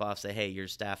just drop off, say, hey, your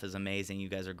staff is amazing. You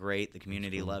guys are great. The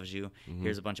community loves you.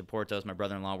 Here's a bunch of Portos. My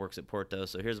brother-in-law works at Portos,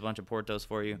 so here's a bunch of Portos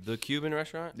for you. The Cuban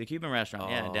restaurant? The Cuban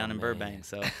restaurant, down in man. Burbank.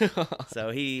 So so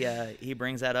he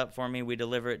brings that up for me. We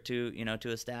deliver it to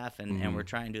a staff, and we're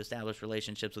trying to establish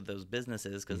relationships with those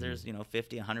businesses because there's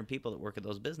 50, 100 people that work at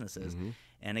those businesses.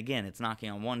 And again, it's knocking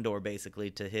on one door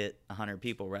basically to hit 100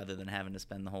 people rather than having to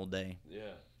spend the whole day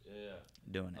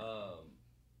doing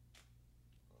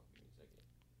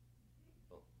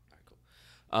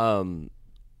it.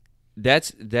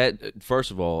 That's that.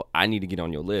 First of all, I need to get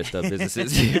on your list of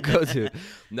businesses you go to.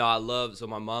 No, I love. So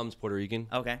my mom's Puerto Rican.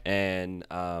 Okay. And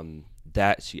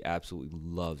that she absolutely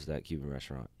loves that Cuban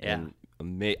restaurant. Yeah.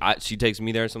 And she takes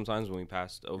me there sometimes when we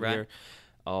pass over here.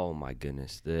 Oh my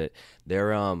goodness,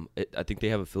 they're I think they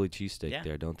have a Philly cheesesteak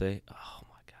there, don't they? Oh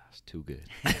my gosh, too good.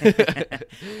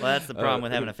 Well, that's the problem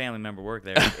with having a family member work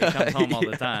there. It comes home all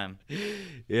the time.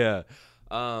 Yeah.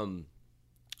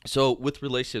 So with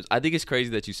relationships, I think it's crazy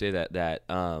that you say that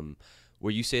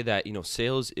where you say that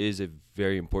sales is a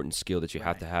very important skill that you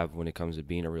have to have when it comes to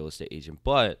being a real estate agent.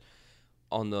 But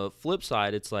on the flip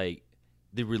side, it's like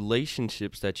the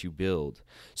relationships that you build.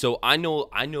 So I know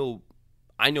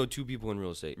two people in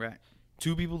real estate. Right.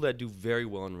 Two people that do very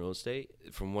well in real estate,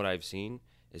 from what I've seen,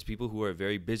 is people who are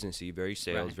very businessy, very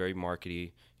sales, very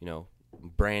markety,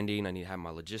 branding. I need to have my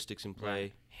logistics in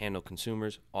play, handle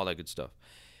consumers, all that good stuff.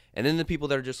 And then the people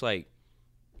that are just like,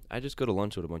 I just go to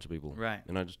lunch with a bunch of people. Right.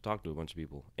 And I just talk to a bunch of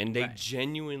people. And they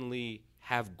genuinely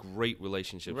have great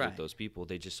relationships with those people.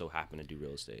 They just so happen to do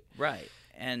real estate. Right.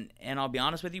 And I'll be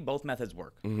honest with you, both methods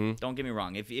work. Don't get me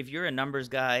wrong. If you're a numbers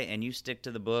guy and you stick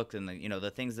to the book and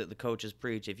the things that the coaches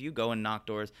preach, if you go and knock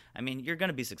doors, I mean, you're going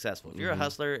to be successful. If you're a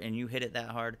hustler and you hit it that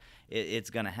hard, it's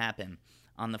going to happen.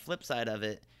 On the flip side of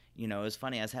it, it was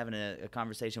funny. I was having a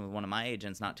conversation with one of my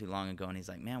agents not too long ago, and he's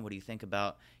like, man, what do you think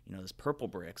about, this Purple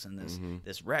Bricks and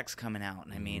this Rex coming out?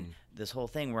 And I mean, this whole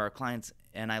thing where our clients,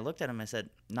 and I looked at him, I said,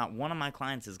 not one of my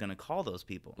clients is going to call those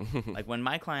people. Like when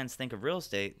my clients think of real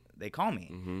estate, they call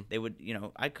me. They would,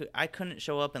 I couldn't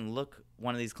show up and look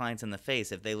one of these clients in the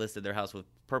face if they listed their house with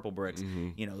Purple Bricks.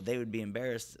 They would be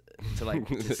embarrassed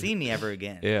to see me ever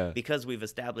again. Because we've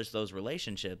established those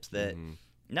relationships that,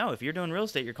 no, if you're doing real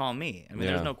estate, you're calling me. I mean,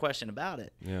 there's no question about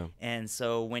it. Yeah. And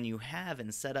so when you have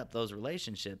and set up those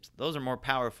relationships, those are more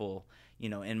powerful,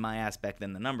 in my aspect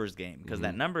than the numbers game. Because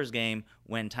that numbers game,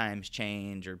 when times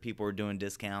change or people are doing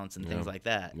discounts and things like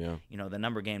that, the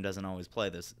number game doesn't always play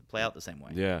out the same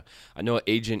way. Yeah. I know an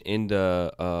agent in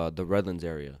the Redlands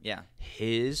area. Yeah.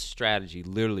 His strategy,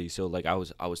 literally, so like I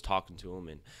was talking to him,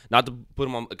 and not to put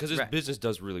him on, because his business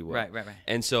does really well. Right.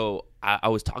 And so I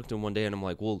was talking to him one day, and I'm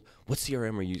like, well, what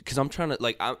CRM are you using? Because I'm trying to,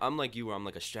 like, I'm like you, where I'm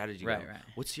like a strategy guy. Right.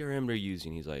 What CRM are you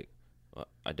using? He's like,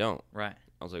 I don't. Right.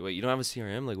 I was like, wait, you don't have a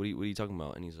CRM? Like, what are you talking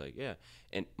about? And he's like, yeah.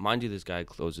 And mind you, this guy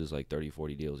closes like 30,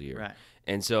 40 deals a year. Right.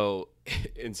 And so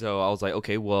I was like,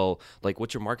 okay, well, like,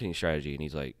 what's your marketing strategy? And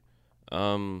he's like,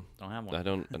 don't have one. I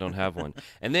don't have one.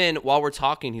 And then while we're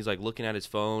talking, he's like looking at his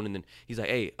phone, and then he's like,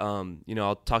 hey,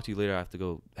 I'll talk to you later. I have to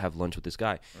go have lunch with this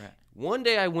guy. Right. One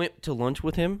day I went to lunch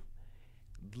with him.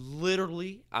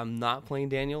 Literally, I'm not playing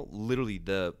Daniel. Literally,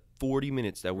 the 40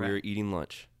 minutes that we were eating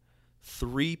lunch,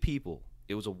 3 people.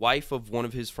 It was a wife of one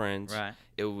of his friends. Right.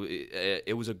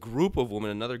 It was a group of women.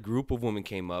 Another group of women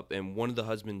came up, and one of the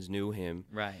husbands knew him.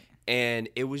 Right. And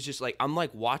it was just like, I'm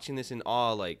like watching this in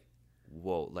awe, like,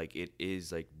 whoa, like it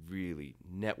is like really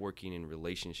networking and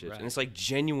relationships, and it's like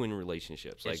genuine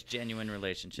relationships. It's like genuine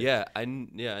relationships. Yeah, I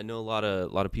know a lot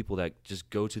of people that just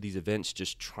go to these events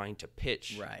just trying to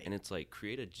pitch. Right. And it's like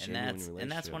create a genuine relationship.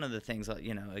 And that's one of the things.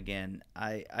 Again,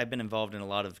 I've been involved in a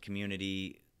lot of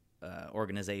community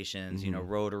organizations,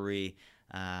 Rotary,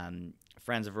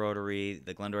 Friends of Rotary,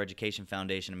 the Glendora Education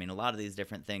Foundation. I mean, a lot of these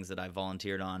different things that I've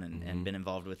volunteered on and been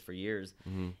involved with for years.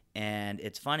 And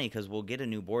it's funny because we'll get a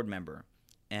new board member,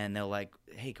 and they'll like,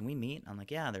 hey, can we meet? I'm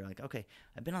like, yeah. They're like, okay,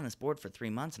 I've been on this board for 3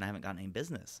 months and I haven't gotten any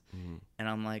business. And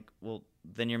I'm like, well,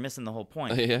 then you're missing the whole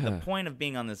point. Yeah. The point of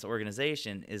being on this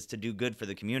organization is to do good for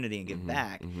the community and give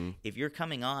back. If you're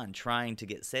coming on trying to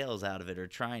get sales out of it or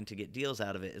trying to get deals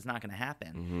out of it, it's not going to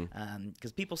happen.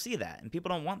 Because people see that, and people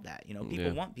don't want that. You know,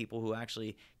 people want people who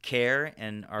actually care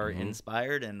and are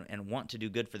inspired and want to do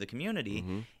good for the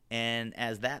community. And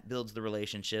as that builds the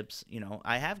relationships, you know,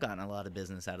 I have gotten a lot of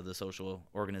business out of the social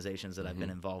organizations that I've been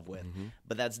involved with.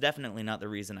 But that's definitely not the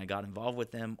reason I got involved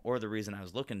with them or the reason I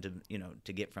was looking to, you know,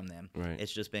 to get from them. Right.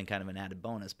 It's just been kind of an added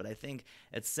bonus. But I think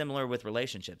it's similar with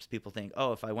relationships. People think,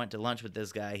 oh, if I went to lunch with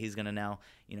this guy, he's going to now,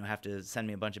 you know, have to send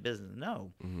me a bunch of business.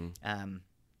 No.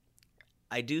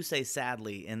 I do say,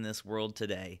 sadly, in this world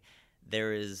today,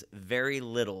 there is very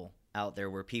little out there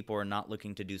where people are not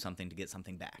looking to do something to get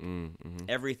something back.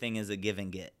 Everything is a give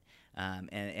and get.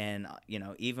 And you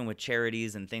know, even with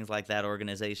charities and things like that,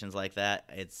 organizations like that,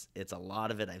 it's a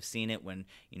lot of it. I've seen it when,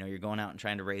 you know, you're going out and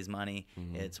trying to raise money.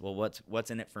 It's, well,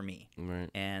 what's in it for me? Right.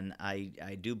 And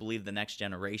I do believe the next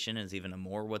generation is even a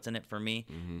more what's in it for me.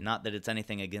 Not that it's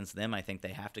anything against them. I think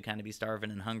they have to kind of be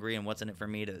starving and hungry, and what's in it for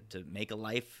me to make a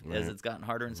life as it's gotten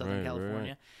harder in Southern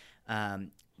California.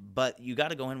 But you got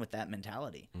to go in with that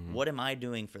mentality. What am I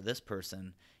doing for this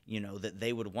person, you know, that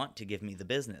they would want to give me the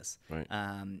business? Right.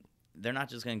 They're not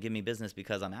just going to give me business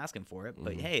because I'm asking for it.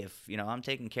 But, hey, if, you know, I'm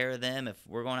taking care of them, if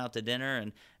we're going out to dinner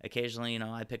and occasionally, you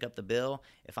know, I pick up the bill,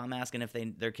 if I'm asking if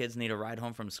their kids need a ride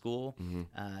home from school,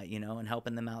 you know, and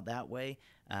helping them out that way,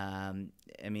 I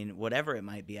mean, whatever it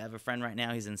might be. I have a friend right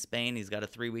now. He's in Spain. He's got a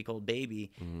 3-week-old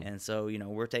baby. And so, you know,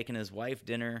 we're taking his wife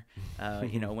dinner,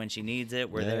 you know, when she needs it.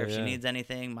 We're there if she needs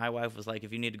anything. My wife was like,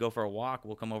 if you need to go for a walk,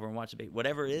 we'll come over and watch the baby.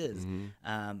 Whatever it is.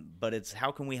 But it's,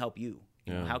 how can we help you?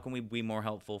 You know, how can we be more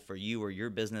helpful for you or your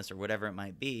business or whatever it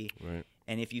might be? Right.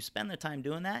 And if you spend the time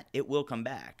doing that, it will come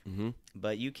back.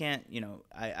 But you can't, you know,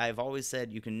 I've always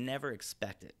said you can never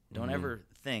expect it. Don't ever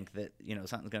think that, you know,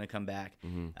 something's going to come back.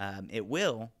 It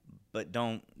will, but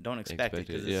don't expect it,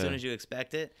 because as soon as you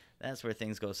expect it, that's where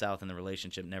things go south and the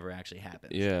relationship never actually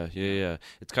happens. Yeah.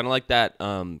 It's kind of like that,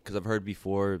 because I've heard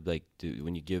before, like,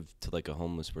 when you give to like a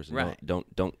homeless person,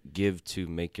 don't give to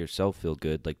make yourself feel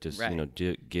good. Like, just you know,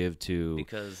 give to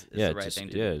because it's the right thing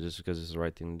to do. Just because it's the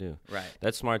right thing to do. Right.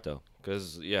 That's smart though,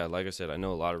 because like I said, I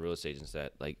know a lot of real estate agents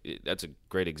that that's a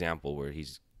great example where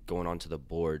he's going onto the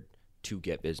board to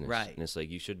get business. Right. And it's like,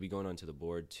 you should be going onto the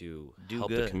board to do help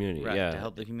good. the community. Right, to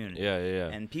help the community. Yeah.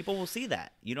 And people will see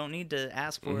that. You don't need to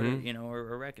ask for it, you know,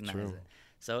 or recognize it.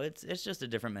 So it's just a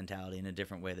different mentality and a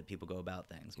different way that people go about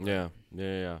things.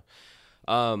 Yeah.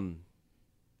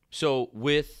 So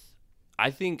with, I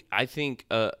think,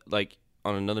 like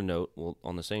on another note, well,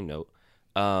 on the same note,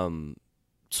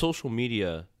 social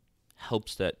media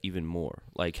helps that even more,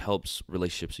 like helps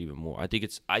relationships even more. I think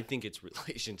it's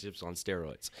relationships on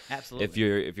steroids.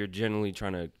 Absolutely. If you're generally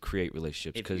trying to create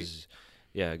relationships, because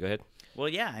go ahead. Well,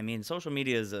 yeah, I mean, social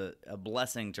media is a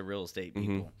blessing to real estate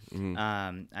people.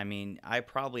 I mean, I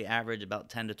probably average about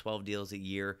 10 to 12 deals a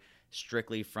year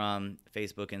strictly from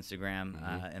Facebook, Instagram,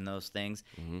 and those things.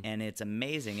 And it's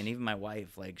amazing. And even my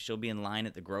wife, like, she'll be in line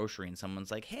at the grocery and someone's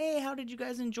like, hey, how did you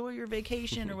guys enjoy your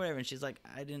vacation or whatever? And she's like,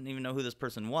 I didn't even know who this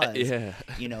person was.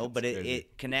 You know, but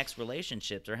it connects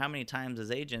relationships. Or how many times as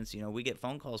agents, you know, we get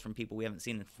phone calls from people we haven't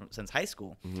seen since high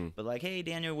school. But like, hey,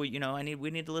 Daniel, we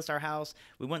need to list our house.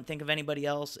 We wouldn't think of anybody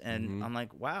else. And I'm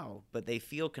like, wow. But they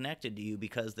feel connected to you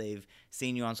because they've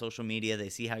seen you on social media. They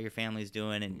see how your family's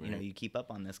doing, and you know, you keep up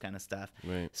on this kind of stuff.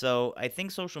 So I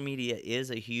think social media is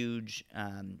a huge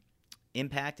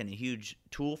impact and a huge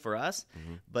tool for us,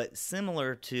 but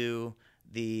similar to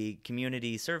the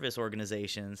community service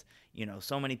organizations, you know,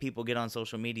 so many people get on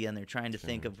social media and they're trying to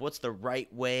think of what's the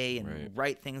right way and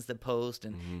right things to post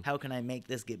and how can I make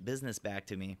this get business back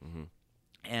to me.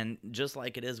 And just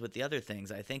like it is with the other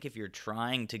things, I think if you're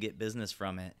trying to get business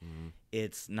from it,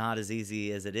 it's not as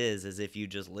easy as it is as if you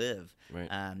just live.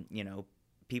 You know,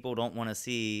 people don't want to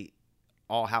see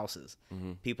all houses.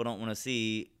 People don't want to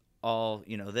see all,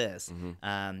 you know, this.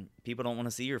 People don't want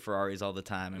to see your Ferraris all the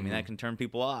time. I mean, that can turn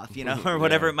people off, you know, or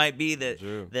whatever it might be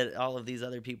that all of these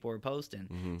other people are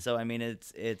posting. So, I mean,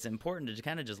 it's important to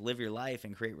kind of just live your life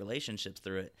and create relationships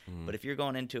through it. But if you're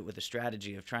going into it with a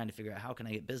strategy of trying to figure out how can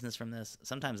I get business from this,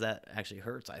 sometimes that actually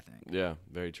hurts, I think. Yeah,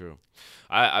 very true.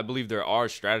 I believe there are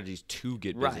strategies to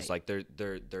get business. Like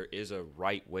there is a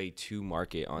right way to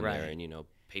market on there, and, you know,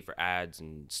 pay for ads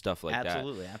and stuff like that.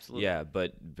 Absolutely. Yeah,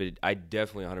 but I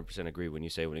definitely 100% agree when you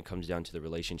say when it comes down to the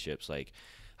relationships, like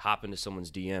hop into someone's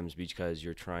DMs because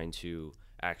you're trying to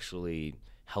actually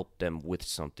help them with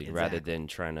something rather than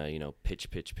trying to, you know, pitch.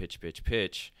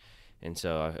 And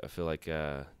so I feel like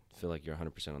you're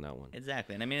 100% on that one.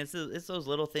 Exactly. And I mean, it's those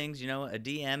little things, you know, a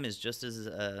DM is just as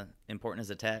important as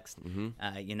a text.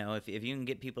 You know, if you can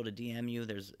get people to DM you,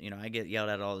 there's, you know, I get yelled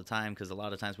at all the time because a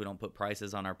lot of times we don't put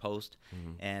prices on our post.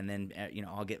 And then, you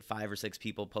know, I'll get 5 or 6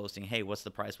 people posting, hey, what's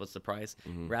the price? What's the price?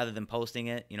 Rather than posting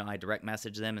it, you know, I direct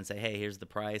message them and say, hey, here's the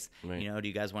price. Right. You know, do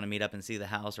you guys want to meet up and see the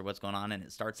house or what's going on? And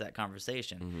it starts that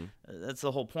conversation. That's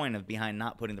the whole point of behind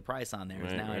not putting the price on there.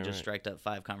 Is now I just striked up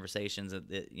 5 conversations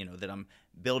that, you know, that I'm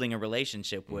building a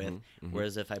relationship with,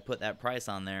 whereas if I put that price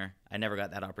on there, I never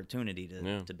got that opportunity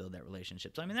to build that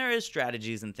relationship. So I mean, there is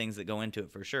strategies and things that go into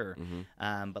it for sure.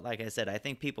 But like I said, I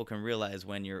think people can realize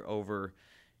when you're over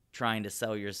trying to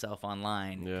sell yourself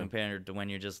online compared to when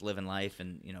you're just living life,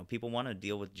 and you know, people want to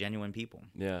deal with genuine people.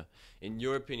 Yeah. In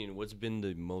your opinion, what's been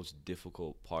the most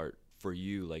difficult part for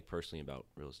you, like personally, about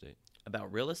real estate?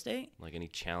 About real estate? Like any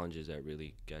challenges that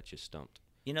really got you stumped?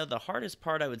 You know, the hardest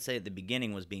part I would say at the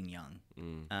beginning was being young.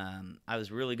 I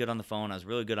was really good on the phone. I was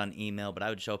really good on email, but I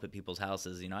would show up at people's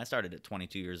houses. You know, I started at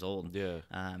 22 years old. Yeah.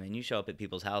 And you show up at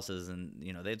people's houses and,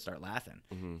 you know, they'd start laughing,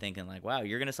 thinking like, wow,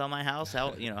 you're going to sell my house?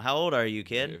 How, you know, how old are you,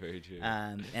 kid? Very true.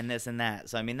 And this and that.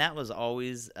 So, I mean, that was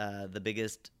always the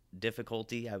biggest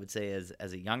difficulty, I would say,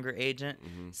 as a younger agent.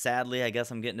 Sadly, I guess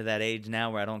I'm getting to that age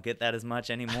now where I don't get that as much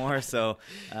anymore. So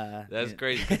that's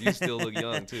crazy because you still look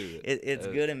young too. It's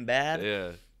good and bad.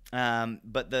 Yeah.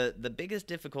 But the biggest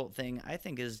difficult thing I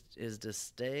think is to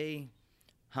stay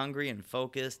hungry and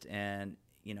focused and,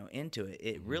 you know, into it.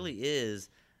 It really is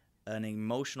an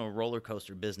emotional roller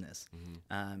coaster business.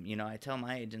 You know, I tell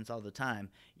my agents all the time,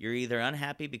 you're either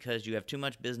unhappy because you have too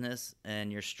much business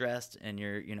and you're stressed and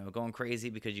you're, you know, going crazy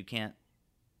because you can't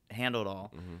handle it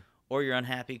all, or you're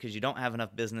unhappy because you don't have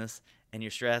enough business and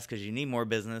you're stressed because you need more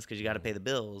business because you got to pay the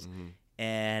bills.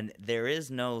 And there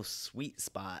is no sweet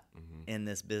spot in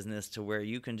this business to where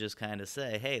you can just kind of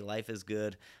say, hey, life is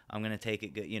good, I'm going to take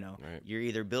it good. You know, you're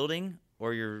either building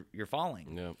or you're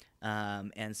falling. Yep.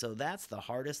 And so that's the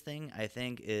hardest thing, I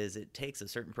think, is it takes a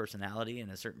certain personality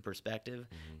and a certain perspective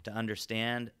to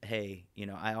understand, hey, you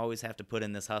know, I always have to put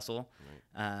in this hustle.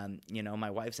 You know,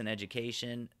 my wife's in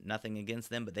education, nothing against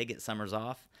them, but they get summers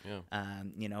off.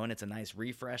 You know, and it's a nice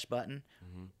refresh button.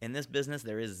 In this business,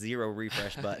 there is 0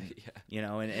 refresh button. You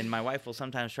know, and my wife will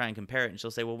sometimes try and compare it, and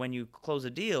she'll say, well, when you close a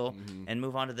deal and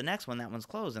move on to the next one, that one's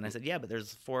closed. And I said, yeah, but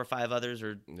there's 4 or 5 others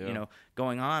or, you know,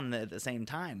 going on at the same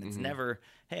time. It's never,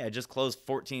 hey, I just closed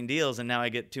 14 deals and now I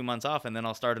get 2 months off and then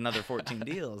I'll start another 14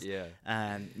 deals.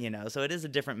 You know, so it is a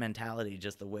different mentality,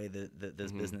 just the way that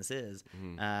this business is.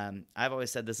 I've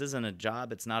always said this isn't a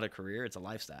job, it's not a career, it's a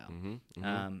lifestyle.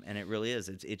 And it really is.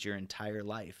 It's your entire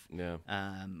life.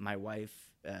 My wife,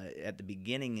 at the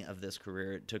beginning of this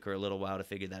career, it took her a little while to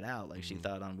figure that out. Like she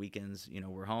thought on weekends, you know,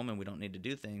 we're home and we don't need to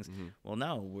do things. Well,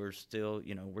 no, we're still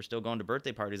going to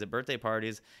birthday parties. At birthday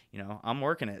parties, you know, I'm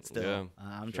working it still.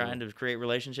 I'm trying to create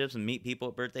relationships and meet people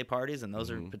at birthday parties, and those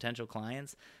are potential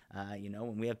clients. You know,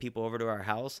 when we have people over to our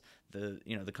house,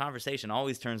 the conversation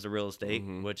always turns to real estate,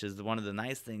 which is one of the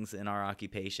nice things in our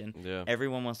occupation.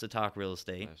 Everyone wants to talk real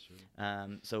estate.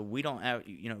 So we don't have,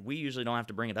 you know, we usually don't have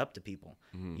to bring it up to people.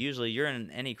 Usually you're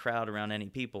in any crowd around any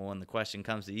people and the question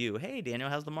comes to you, hey, Daniel,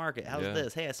 how's the market? How's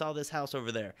this? Hey, I saw this house over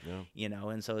there. You know,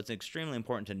 and so it's extremely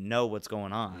important to know what's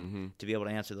going on to be able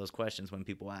to answer those questions when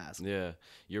people ask.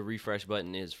 Your refresh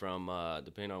button is from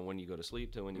depending on when you go to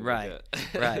sleep to when you wake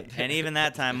up. And even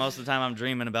that time, most of the time I'm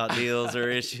dreaming about deals or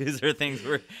issues or things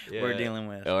we're dealing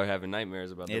with, or having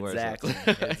nightmares about the worst.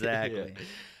 Exactly.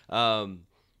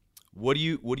 What do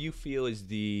you feel is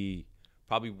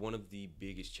probably one of the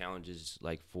biggest challenges,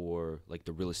 like for like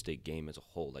the real estate game as a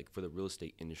whole, like for the real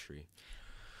estate industry?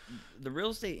 The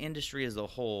real estate industry as a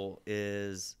whole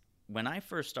is, when I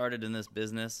first started in this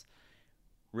business,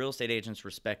 real estate agents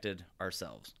respected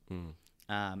ourselves.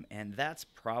 And that's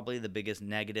probably the biggest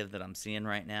negative that I'm seeing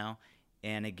right now.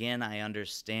 And again, I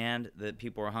understand that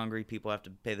people are hungry, people have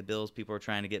to pay the bills, people are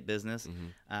trying to get business.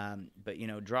 But, you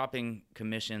know, dropping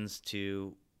commissions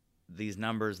to these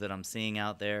numbers that I'm seeing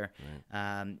out there,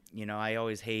 you know, I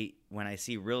always hate when I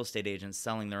see real estate agents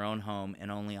selling their own home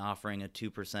and only offering a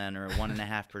 2% or a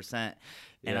 1.5%.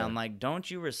 And I'm like, don't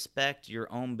you respect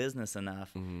your own business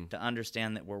enough to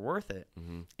understand that we're worth it?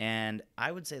 And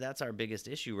I would say that's our biggest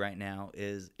issue right now,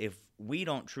 is if we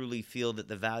don't truly feel that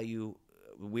the value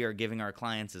we are giving our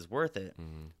clients is worth it,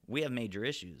 we have major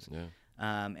issues.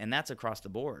 And that's across the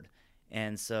board.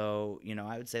 And so, you know,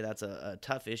 I would say that's a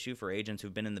tough issue for agents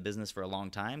who've been in the business for a long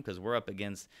time, because we're up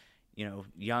against,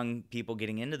 young people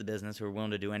getting into the business who are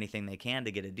willing to do anything they can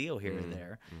to get a deal here or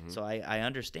there. So I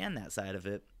understand that side of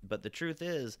it. But the truth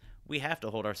is, we have to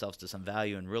hold ourselves to some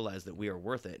value and realize that we are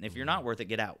worth it. And if you're not worth it,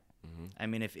 get out. I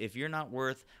mean, if you're not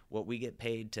worth what we get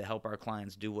paid to help our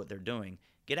clients do what they're doing,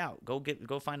 get out.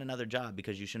 Go find another job,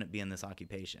 because you shouldn't be in this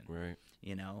occupation. Right.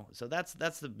 So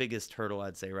that's the biggest hurdle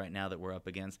I'd say right now that we're up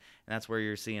against, and that's where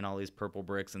you're seeing all these purple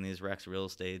bricks and these Rex real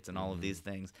estates and all of these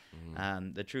things.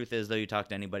 The truth is, though, you talk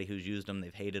to anybody who's used them,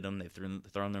 they've hated them, they've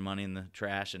thrown their money in the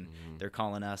trash, and they're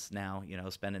calling us now,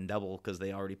 spending double because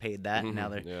they already paid that, and now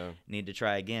they need to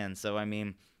try again. So I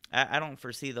mean, I don't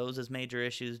foresee those as major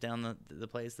issues down the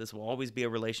place. This will always be a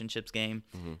relationships game.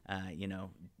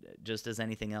 Just as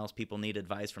anything else, people need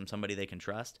advice from somebody they can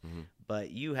trust.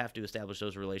 But you have to establish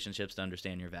those relationships to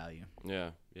understand your value.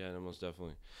 Yeah, no, most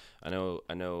definitely. I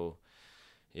know.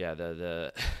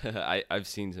 Yeah, I've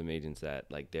seen some agents that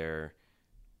like their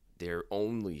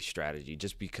only strategy,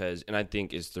 just because, and I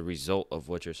think it's the result of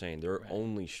what you're saying. Their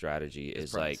only strategy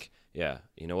is price. Like, yeah,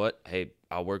 you know what? Hey,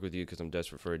 I'll work with you because I'm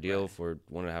desperate for a deal for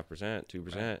 1.5%,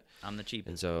 2%. Right. I'm the cheapest.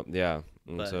 And so, yeah.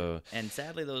 And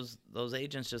sadly, those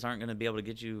agents just aren't going to be able to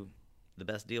get you the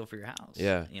best deal for your house.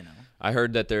 Yeah. I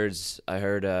heard that just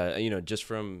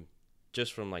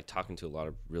from like talking to a lot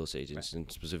of real estate agents, and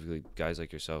specifically guys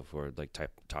like yourself who are like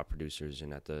top producers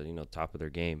and at the, top of their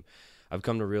game, I've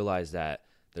come to realize that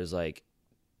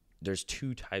there's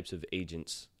two types of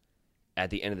agents at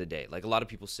the end of the day. Like, a lot of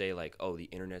people say, like, oh, the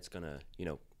internet's gonna,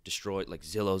 destroy, like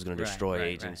Zillow's gonna destroy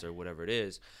agents or whatever it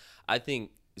is. I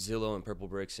think Zillow and Purple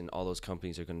Bricks and all those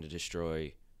companies are going to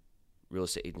destroy real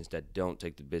estate agents that don't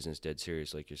take the business dead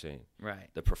serious, like you're saying. Right.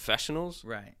 The professionals.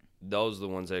 Right. Those are the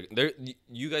ones that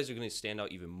you guys are going to stand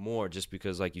out even more, just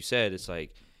because, like you said, it's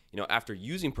like, after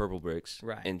using Purple Bricks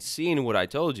and seeing what I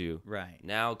told you,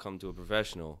 now come to a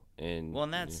professional. And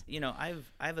that's,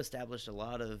 I've established a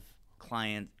lot of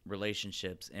client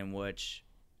relationships in which,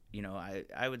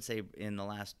 I would say in the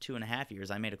last 2.5 years,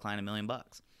 I made a client $1 million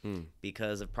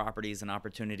because of properties and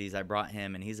opportunities I brought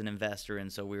him, and he's an investor,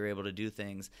 and so we were able to do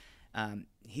things.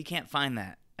 He can't find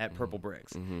that at Purple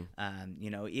Bricks.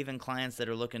 Even clients that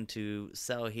are looking to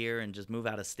sell here and just move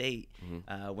out of state,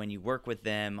 when you work with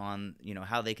them on,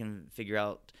 how they can figure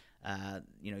out,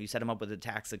 you set them up with a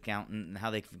tax accountant and how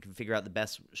they can figure out the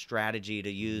best strategy to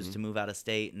use to move out of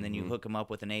state, and then you hook them up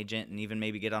with an agent, and even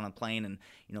maybe get on a plane and,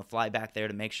 fly back there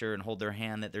to make sure and hold their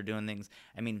hand that they're doing things.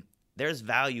 I mean, there's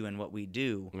value in what we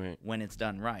do when it's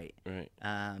done right.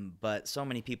 But so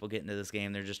many people get into this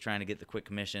game, they're just trying to get the quick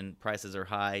commission. Prices are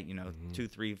high, 2,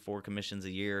 3, 4 commissions a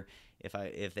year.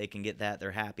 If they can get that,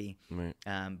 they're happy.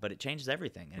 But it changes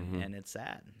everything, and it's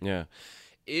sad. Yeah.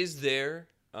 Is there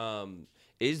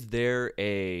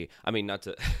a, I mean, not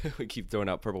to we keep throwing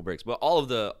out Purple Bricks, but all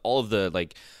of the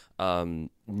like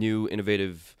new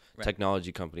innovative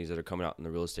technology companies that are coming out in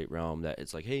the real estate realm, that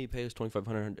it's like, hey, pay us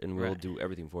 $2,500 and we'll do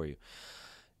everything for you.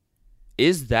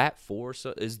 Is that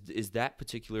is that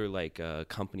particular like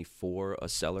company for a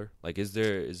seller? Like, is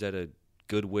that a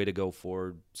good way to go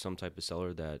for some type of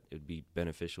seller that it'd be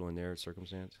beneficial in their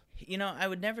circumstance? I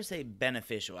would never say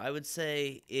beneficial. I would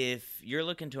say if you're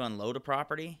looking to unload a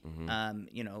property,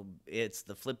 it's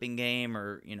the flipping game,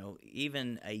 or,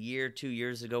 even a year, 2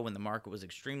 years ago when the market was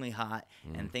extremely hot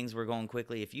and things were going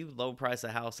quickly, if you low price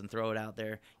a house and throw it out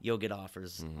there, you'll get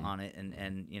offers on it,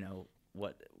 and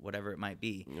whatever it might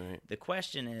be. The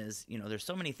question is, there's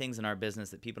so many things in our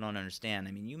business that people don't understand.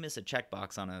 I mean, you miss a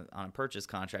checkbox on a purchase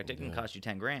contract, it can cost you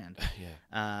 $10,000.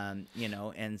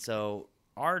 And so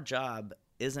our job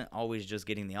isn't always just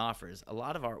getting the offers. A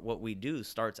lot of what we do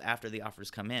starts after the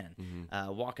offers come in,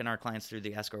 walking our clients through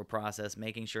the escrow process,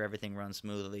 making sure everything runs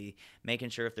smoothly, making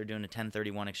sure if they're doing a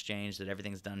 1031 exchange that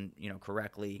everything's done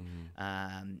correctly,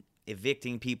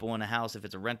 evicting people in a house if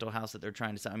it's a rental house that they're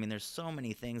trying to sell. I mean, there's so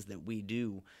many things that we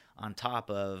do on top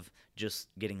of just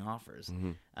getting offers.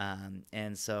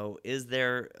 And so is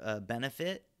there a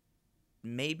benefit?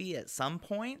 Maybe at some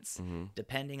points,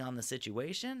 depending on the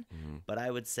situation, but I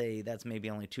would say that's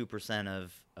maybe only 2%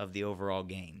 of the overall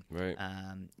game. Right.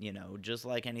 Just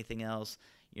like anything else,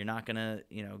 you're not gonna,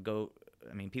 go.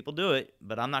 I mean, people do it,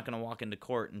 but I'm not gonna walk into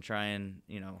court and try and,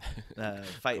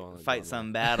 fight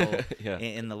some battle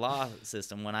in the law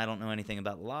system when I don't know anything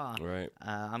about the law. Right.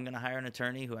 I'm gonna hire an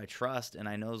attorney who I trust and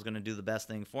I know is gonna do the best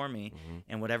thing for me,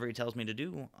 and whatever he tells me to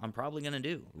do, I'm probably gonna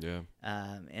do. Yeah.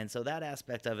 And so that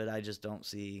aspect of it, I just don't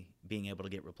see being able to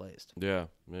get replaced. Yeah.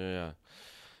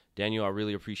 Daniel, I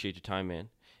really appreciate your time, man.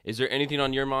 Is there anything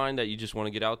on your mind that you just want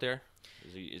to get out there?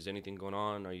 Is anything going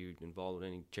on? Are you involved in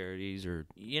any charities or?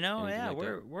 Yeah, like that?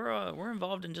 we're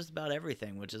involved in just about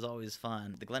everything, which is always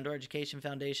fun. The Glendora Education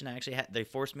Foundation, I actually they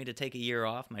forced me to take a year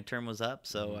off. My term was up,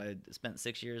 so I spent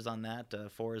 6 years on that,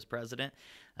 4 as president.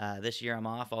 This year I'm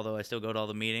off, although I still go to all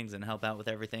the meetings and help out with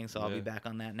everything, so I'll be back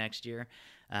on that next year.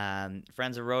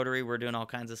 Friends of Rotary, we're doing all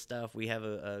kinds of stuff. We have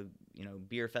a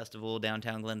beer festival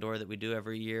downtown Glendora that we do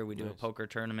every year. We do a poker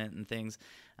tournament and things.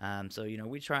 So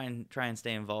we try and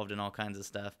stay involved in all kinds of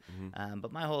stuff.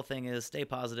 But my whole thing is stay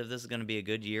positive. This is going to be a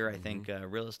good year. I think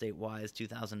real estate wise,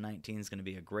 2019 is going to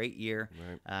be a great year.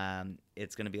 Right.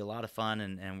 It's going to be a lot of fun,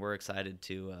 and we're excited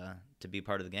to be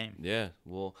part of the game. Yeah.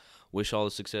 Well, wish all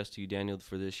the success to you, Daniel,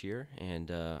 for this year, and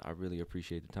I really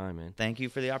appreciate the time, man. Thank you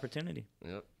for the opportunity.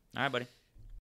 Yep. All right, buddy.